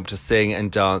being able to sing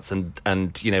and dance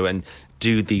and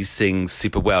do these things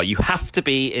super well. You have to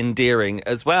be endearing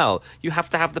as well. You have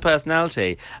to have the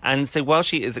personality. And so while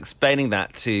she is explaining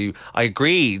that I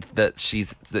agreed that she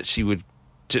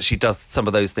does some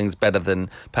of those things better than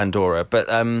Pandora, but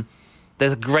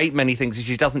there's a great many things that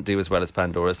she doesn't do as well as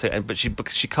Pandora. So, but she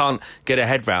can't get her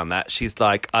head around that. She's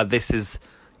like, this is,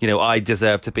 I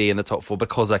deserve to be in the top 4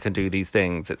 because I can do these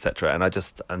things, etc. And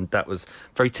that was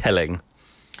very telling.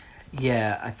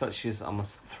 Yeah, I thought she was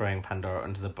almost throwing Pandora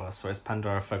under the bus, whereas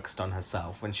Pandora focused on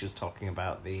herself when she was talking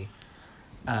about the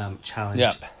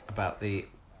challenge, about the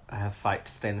fight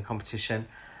to stay in the competition.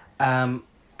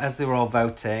 As they were all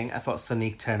voting, I thought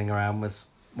Sonique turning around was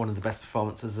one of the best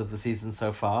performances of the season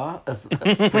so far, as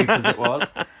brief as it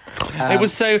was.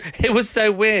 It was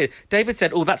so weird. David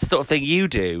said, "Oh, that's the sort of thing you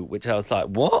do," which I was like,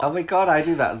 "What?" Oh my God, I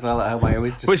do that as well at home. I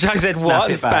always just which I said, snap "What?"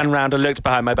 it and span back. round and looked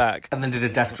behind my back. And then did a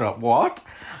death drop. What?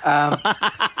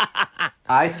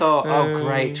 I thought, oh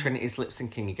great, Trinity's lip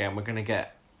syncing again. We're going to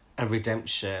get a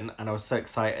redemption. And I was so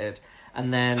excited.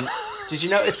 And then, did you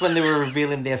notice when they were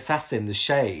revealing the assassin, the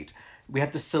shade? We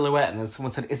had the silhouette and then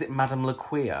someone said, is it Madame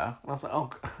LaQueer? And I was like,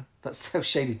 oh, that's so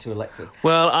shady to Alexis.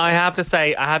 Well, I have to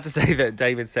say that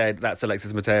David said that's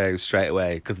Alexis Mateo straight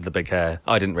away because of the big hair.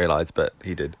 I didn't realise, but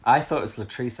he did. I thought it was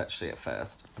Latrice actually at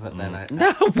first, but then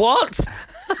No, what?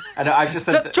 I just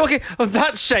said that, Talking. Oh,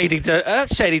 that's shady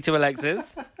to Alexis.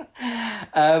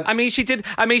 I mean, she did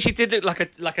look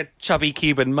like a chubby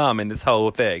Cuban mum in this whole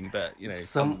thing, but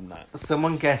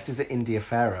someone guessed is it India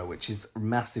Ferrer, which is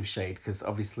massive shade because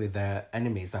obviously they're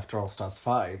enemies after All Stars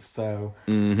 5, so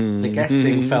the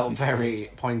guessing felt very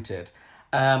pointed.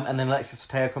 And then Alexis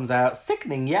Mateo comes out,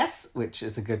 sickening, yes, which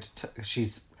is a good.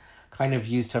 She's kind of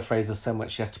used her phrases so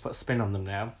much she has to put a spin on them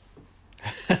now.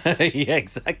 Yeah,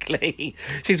 exactly.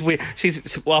 She's weird.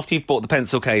 After you've bought the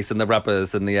pencil case and the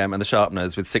rubbers and the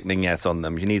sharpeners with sickening yes on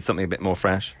them, you need something a bit more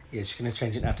fresh. Yeah, she's going to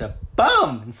change it now to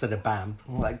bum instead of bam.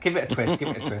 Like, give it a twist.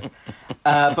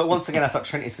 But once again, I thought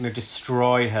Trinity's going to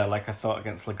destroy her, like I thought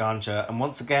against Laganja. And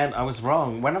once again, I was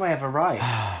wrong. When am I ever right?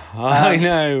 I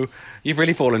know. You've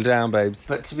really fallen down, babes.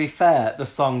 But to be fair, the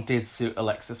song did suit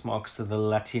Alexis more because of the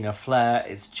Latino flair.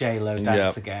 It's J-Lo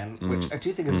Dance Again, which I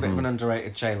do think is a bit of an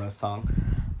underrated J-Lo song.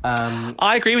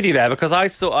 I agree with you there because I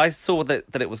saw that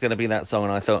it was going to be that song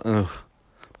and I thought, ugh.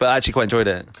 But I actually quite enjoyed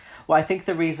it. Well, I think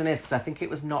the reason is because I think it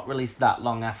was not released that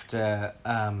long after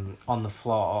On the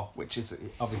Floor, which is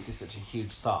obviously such a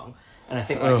huge song. And I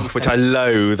think, which I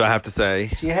loathe, I have to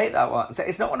say. Do you hate that one? So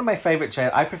it's not one of my favourite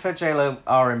J-Lo. I prefer J-Lo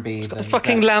R&B. It's got the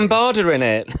fucking Lambada in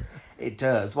it. It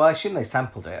does. Well, I assume they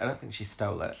sampled it. I don't think she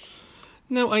stole it.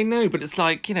 No, I know, but it's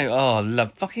like, fucking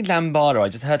Lambada. I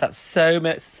just heard that so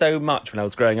much when I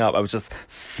was growing up. I was just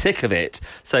sick of it.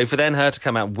 So for then her to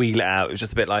come out and wheel it out, it was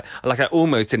just a bit like I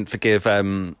almost didn't forgive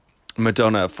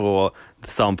Madonna for the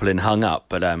sample in Hung Up,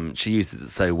 but she uses it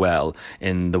so well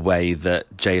in the way that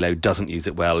J-Lo doesn't use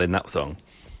it well in that song.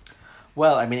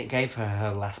 Well, I mean, it gave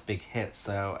her last big hit,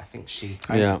 so I think she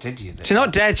kind of did use it. She's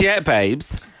not dead yet,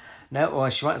 babes. No, well,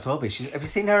 she might as well be. Have you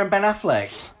seen her and Ben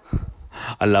Affleck?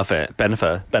 I love it.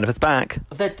 Bennifer's back.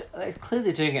 They're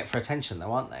clearly doing it for attention,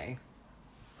 though, aren't they?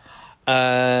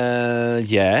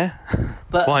 Yeah.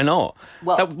 But why not?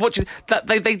 Well,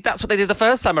 that's what they did the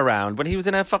first time around when he was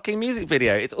in a fucking music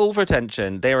video. It's all for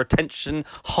attention. They are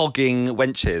attention-hogging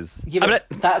wenches. Yeah, but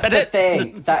that's the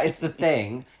thing. That is the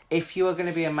thing. If you are going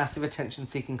to be a massive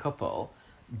attention-seeking couple,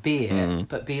 be it,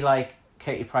 but be like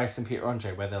Katie Price and Peter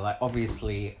Andre, where they're like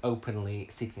obviously openly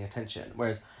seeking attention.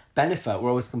 Whereas Bennifer were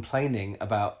always complaining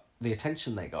about the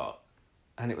attention they got,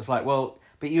 and it was like, well,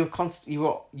 but you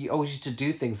always used to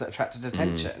do things that attracted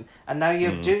attention, and now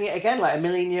you're doing it again, like a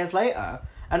million years later.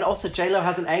 And also, J-Lo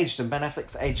hasn't aged, and Ben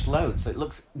Affleck's aged loads, so it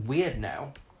looks weird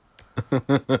now.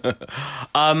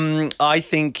 I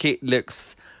think it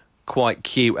looks quite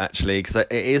cute actually, because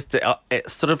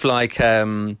it's sort of like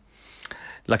a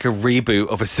reboot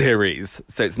of a series.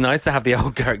 So it's nice to have the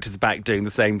old characters back doing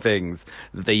the same things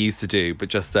that they used to do, but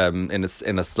just in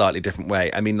a slightly different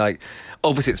way. I mean, like,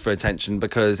 obviously it's for attention,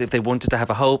 because if they wanted to have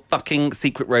a whole fucking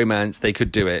secret romance, they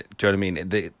could do it. Do you know what I mean?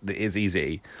 It is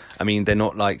easy. I mean,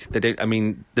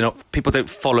 people don't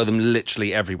follow them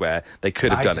literally everywhere. They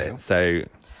could have done it. So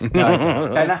no, I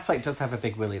don't. Ben Affleck does have a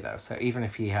big willy though, so even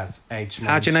if he has aged,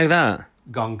 how do you know that?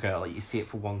 Gone Girl, you see it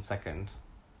for 1 second.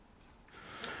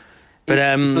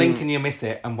 But blink and you miss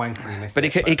it, and wank and you miss it. But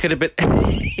he could have been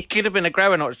he could have been a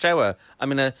grower, not a shower. I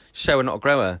mean, a shower, not a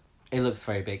grower. It looks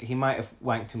very big. He might have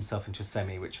wanked himself into a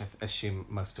semi, which I assume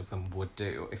most of them would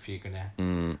do if you're gonna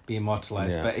be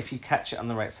immortalised. Yeah. But if you catch it on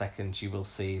the right second, you will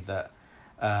see that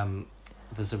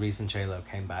there's a reason J-Lo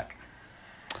came back.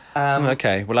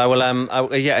 Okay. Well, I will.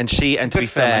 Yeah, and to be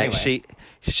fair, anyway.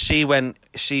 she went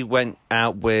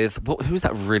out with who was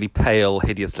that really pale,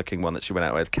 hideous-looking one that she went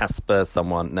out with? Casper,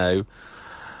 someone? No.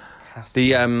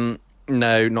 Casper.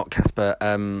 No, not Casper.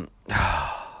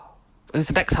 It was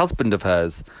an ex-husband of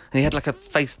hers, and he had like a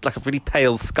face, like a really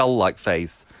pale skull-like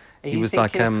face. He was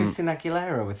like Christina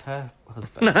Aguilera with her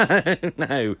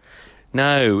husband.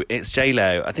 No, it's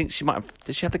J-Lo. I think she might have...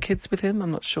 Did she have the kids with him?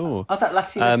 I'm not sure. Oh, that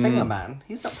Latino singer man.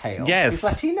 He's not pale. Yes. He's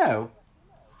Latino.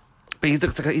 But he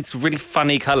looks like it's really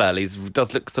funny colour. He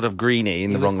does look sort of greeny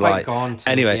in the wrong light. Gaunt,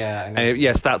 anyway, yeah,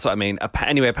 yes, that's what I mean.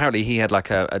 Anyway, apparently he had like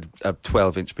a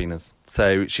 12-inch penis.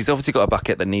 So she's obviously got a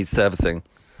bucket that needs servicing.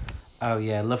 Oh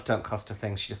yeah, love don't cost a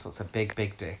thing. She just wants a big,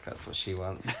 big dick. That's what she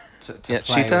wants to yeah,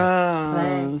 play she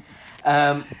does. With.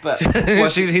 But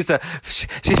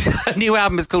her new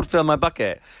album is called "Fill My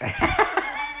Bucket."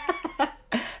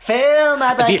 Fill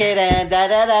my bucket and da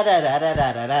da da da da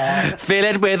da da da. Fill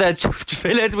it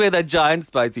with a giant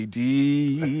spicy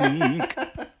dick.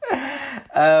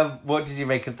 What did you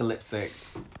make of the lip sync?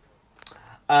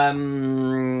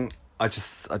 I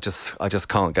just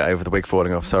can't get over the wig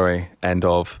falling off. Sorry. End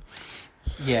of.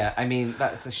 Yeah, I mean,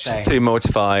 that's a shame. She's too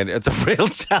mortified. It's a real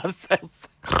chance.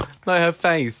 No, her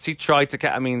face. She tried to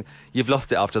get... I mean, you've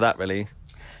lost it after that, really.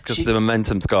 Because the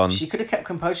momentum's gone. She could have kept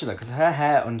composure, though, because her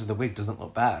hair under the wig doesn't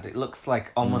look bad. It looks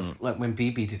like almost like when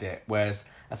BB did it, whereas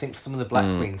I think for some of the black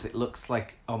queens, it looks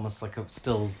like almost like a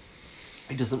still...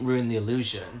 It doesn't ruin the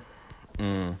illusion.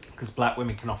 Because black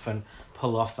women can often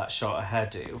pull off that shorter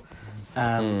hairdo.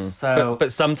 So,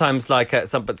 but sometimes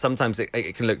sometimes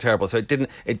it can look terrible. So it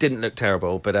didn't look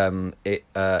terrible, but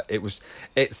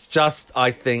it's just,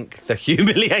 I think, the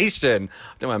humiliation.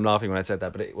 I don't know why I'm laughing when I said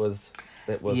that, but it was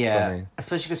funny.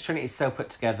 Especially because Trinity's so put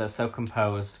together, so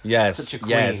composed. Yes, such a queen.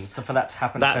 yes. So for that to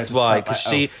happen, that's to her, why, because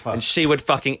like,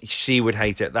 she would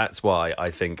hate it. That's why I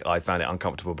think I found it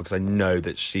uncomfortable, because I know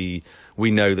that we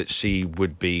know that she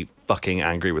would be fucking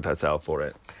angry with herself for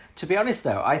it. To be honest,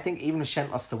 though, I think even if she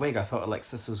hadn't lost the wig, I thought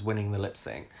Alexis was winning the lip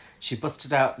sync. She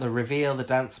busted out the reveal, the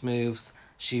dance moves.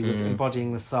 She was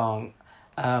embodying the song.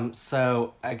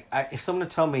 So if someone had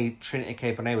told me Trinity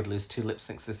K. Bonet would lose 2 lip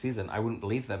syncs this season, I wouldn't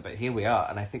believe them. But here we are,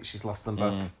 and I think she's lost them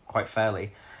both quite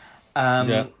fairly.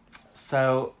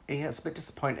 So yeah, it's a bit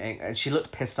disappointing. And she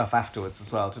looked pissed off afterwards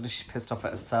as well. I don't know if she pissed off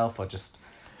at herself or just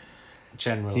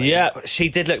generally. Yeah, she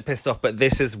did look pissed off, but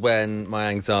this is when my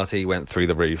anxiety went through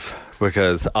the roof,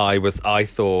 because I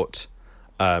thought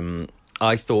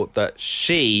that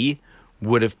she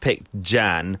would have picked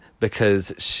Jan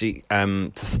because she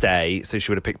to stay, so she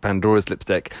would have picked Pandora's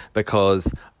lipstick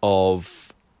because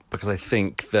of because I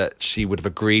think that she would have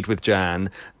agreed with Jan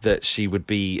that she would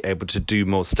be able to do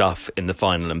more stuff in the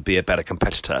final and be a better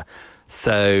competitor.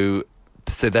 So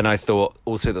then I thought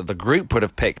also that the group would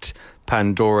have picked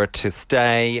Pandora to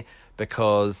stay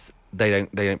because they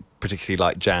don't particularly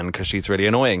like Jan because she's really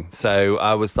annoying. So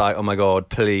I was like, oh my God,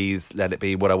 please let it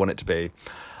be what I want it to be.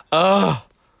 Oh,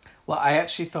 Well, I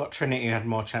actually thought Trinity had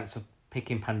more chance of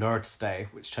picking Pandora to stay,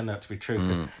 which turned out to be true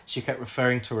because she kept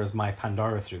referring to her as my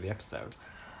Pandora through the episode.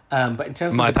 But in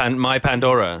terms my of my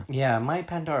Pandora. yeah, my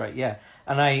Pandora, yeah,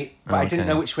 and I didn't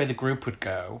know which way the group would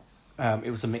go.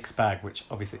 It was a mixed bag, which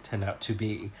obviously it turned out to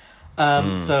be.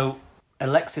 So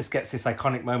Alexis gets this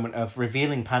iconic moment of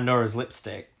revealing Pandora's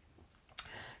lipstick,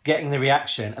 getting the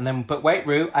reaction, and then, but wait,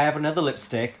 Rue, I have another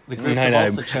lipstick. The group have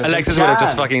also chosen Alexis Jan. would have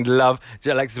just fucking loved.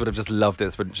 Alexis would have just loved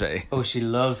this, wouldn't she? Oh, she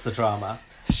loves the drama.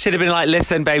 Should have been like,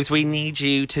 listen, babes, we need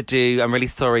you to do. I'm really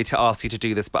sorry to ask you to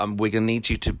do this, but we're gonna need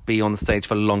you to be on the stage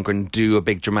for longer and do a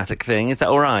big dramatic thing. Is that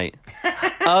all right?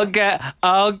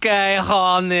 Okay,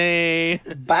 honey.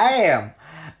 Bam!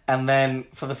 And then,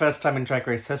 for the first time in Drag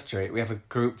Race history, we have a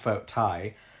group vote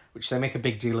tie, which they make a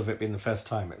big deal of it being the first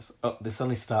time. This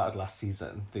only started last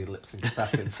season, the Lip Sync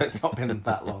Assassin, so it's not been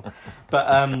that long. But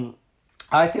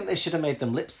I think they should have made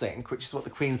them lip sync, which is what the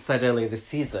Queen said earlier this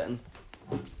season.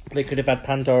 They could have had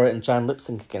Pandora and Jan lip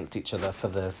sync against each other for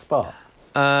the spot.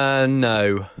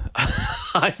 No.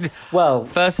 Well,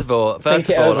 First of all, think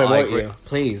it over, won't you?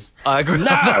 Please. I agree.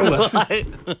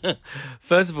 No!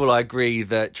 First of all, I agree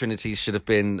that Trinity should have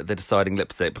been the deciding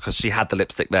lipstick because she had the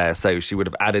lipstick there, so she would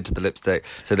have added to the lipstick,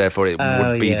 so therefore it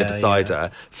would be the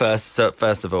decider. First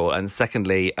of all, and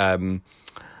secondly, I'm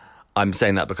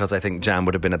saying that because I think Jan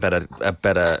would have been a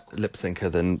better lip syncer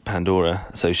than Pandora,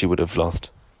 so she would have lost.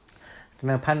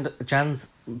 No, Jan's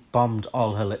bombed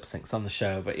all her lip syncs on the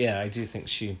show, but yeah, I do think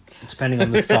she, depending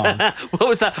on the song. What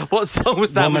was that? What song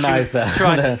was that? Womanizer.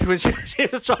 She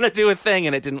was trying to do a thing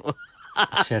and it didn't.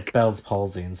 She had Bell's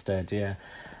palsy instead, yeah.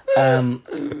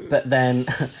 But then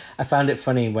I found it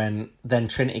funny when then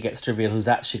Trinity gets to reveal who's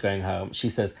actually going home. She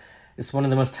says, it's one of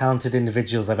the most talented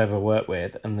individuals I've ever worked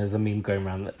with, and there's a meme going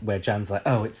around where Jan's like,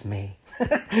 oh, it's me.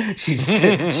 she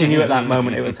knew at that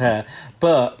moment it was her.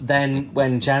 But then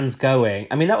when Jan's going,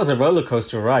 I mean, that was a roller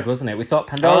coaster ride, wasn't it? We thought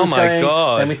Pandora was going. Oh my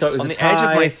God. Then we thought it was on a the tie.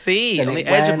 edge of my seat. On the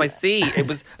edge of my went. seat. It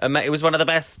was one of the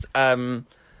best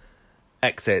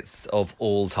exits of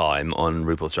all time on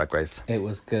RuPaul's Drag Race. It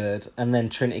was good. And then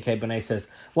Trinity K. Bonet says,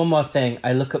 one more thing,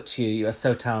 I look up to you, you are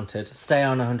so talented. Stay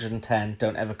on 110,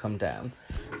 don't ever come down.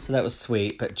 So that was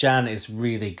sweet, but Jan is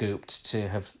really gooped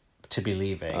to be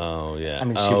leaving. Oh, yeah. I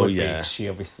mean, she would be. She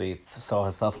obviously saw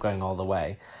herself going all the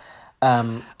way.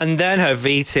 And then her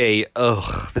VT,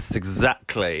 this is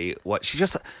exactly what you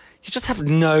just have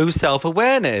no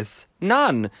self-awareness.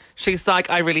 None. She's like,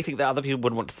 I really think that other people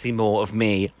would want to see more of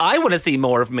me. I want to see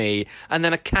more of me. And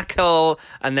then a cackle,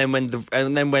 and then when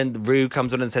the Rue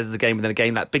comes on and says it's a game within a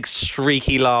game, that big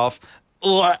streaky laugh.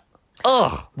 Ugh.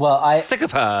 Well, sick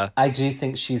of her. I do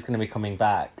think she's going to be coming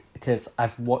back because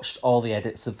I've watched all the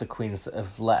edits of the queens that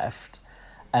have left,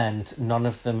 and none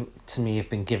of them to me have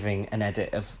been giving an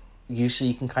edit of.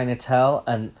 Usually, you can kind of tell,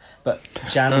 but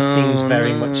Jan seemed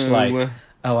very much like,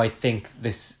 oh, I think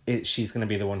she's going to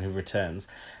be the one who returns.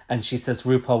 And she says,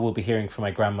 RuPaul will be hearing from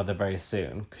my grandmother very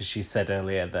soon, because she said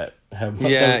earlier that her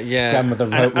grandmother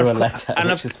wrote her a letter.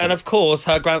 And of course,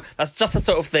 her that's just the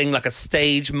sort of thing like a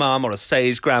stage mum or a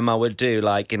stage grandma would do,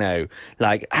 like,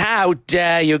 how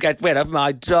dare you get rid of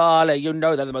my darling? You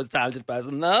know they're the most talented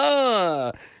person.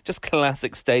 Just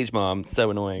classic stage mom.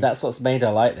 So annoying. That's what's made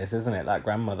her like this, isn't it? That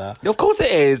grandmother. Of course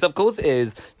it is. That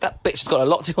bitch has got a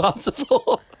lot to answer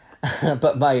for.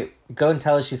 But go and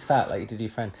tell her she's fat, like you did your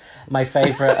friend. My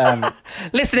favourite...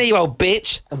 Listen here, you old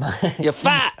bitch. You're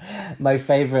fat. My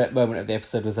favourite moment of the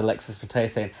episode was Alexis Mateo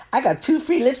saying, I got 2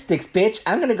 free lipsticks, bitch.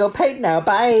 I'm going to go paint now.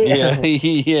 Bye.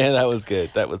 Yeah, that was good.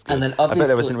 And then obviously... I bet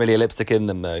there wasn't really a lipstick in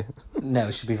them, though.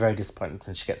 No, she'll be very disappointed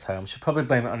when she gets home. She'll probably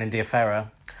blame it on India Ferrer.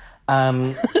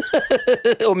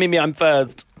 Or Mimi, I'm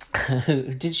first.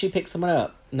 Did she pick someone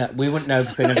up? No, we wouldn't know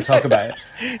because they never talk about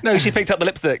it. No, she picked up the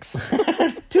lipsticks.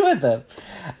 2 of them.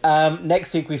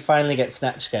 Next week we finally get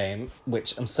Snatch Game,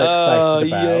 which I'm so excited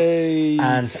about. Yay.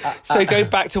 And so go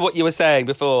back to what you were saying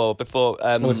before.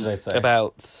 What did I say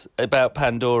about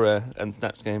Pandora and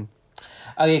Snatch Game?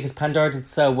 Oh yeah, because Pandora did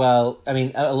so well. I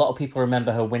mean, a lot of people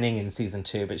remember her winning in season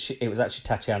 2, but it was actually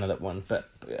Tatiana that won. But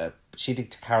she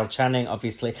did to Carol Channing,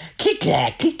 obviously.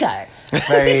 Kick-a,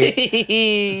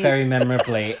 very, very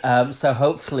memorably. So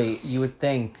hopefully, you would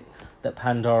think that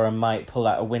Pandora might pull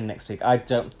out a win next week. I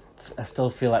still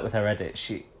feel like with her edit,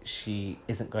 she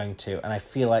isn't going to, and I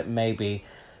feel like maybe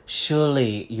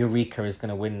surely Eureka is going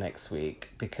to win next week,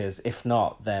 because if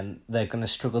not, then they're going to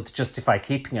struggle to justify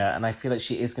keeping her, and I feel like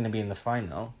she is going to be in the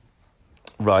final.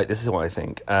 Right, this is what I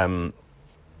think. I've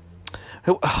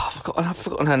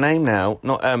forgotten her name now.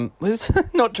 Not who's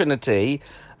not Trinity.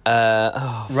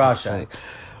 Raja.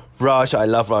 Raja, I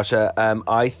love Raja.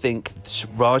 I think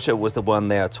Raja was the one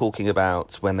they are talking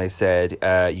about when they said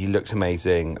you looked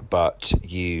amazing, but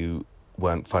you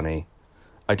weren't funny.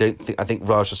 I think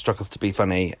Raja struggles to be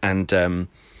funny, and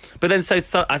but then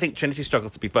so I think Trinity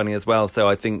struggles to be funny as well. So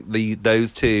I think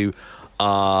those two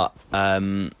are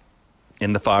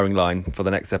in the firing line for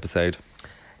the next episode.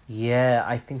 Yeah,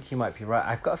 I think you might be right.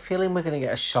 I've got a feeling we're going to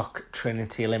get a shock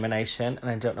Trinity elimination, and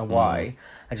I don't know why.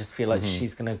 I just feel like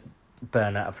she's going to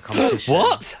burn out of the competition.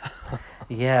 What?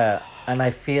 Yeah, and I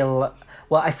feel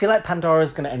like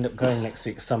Pandora's going to end up going next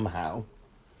week somehow.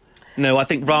 No, I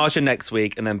think Raja next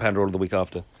week and then Pandora the week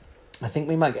after. I think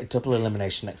we might get double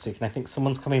elimination next week, and I think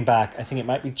someone's coming back. I think it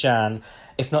might be Jan.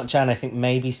 If not Jan, I think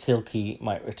maybe Silky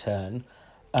might return.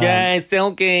 Yay,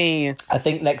 Silky! I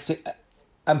think next week...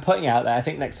 I'm putting it out there. I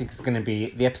think next week is going to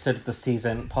be the episode of the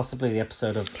season, possibly the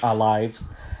episode of our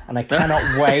lives. And I cannot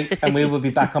wait. And we will be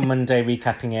back on Monday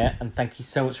recapping it. And thank you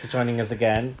so much for joining us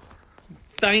again.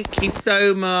 Thank you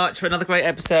so much for another great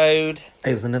episode.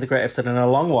 It was another great episode and a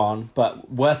long one,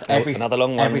 but worth another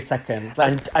long one. every second.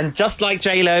 And just like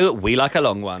J-Lo, we like a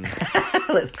long one.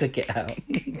 Let's click it out.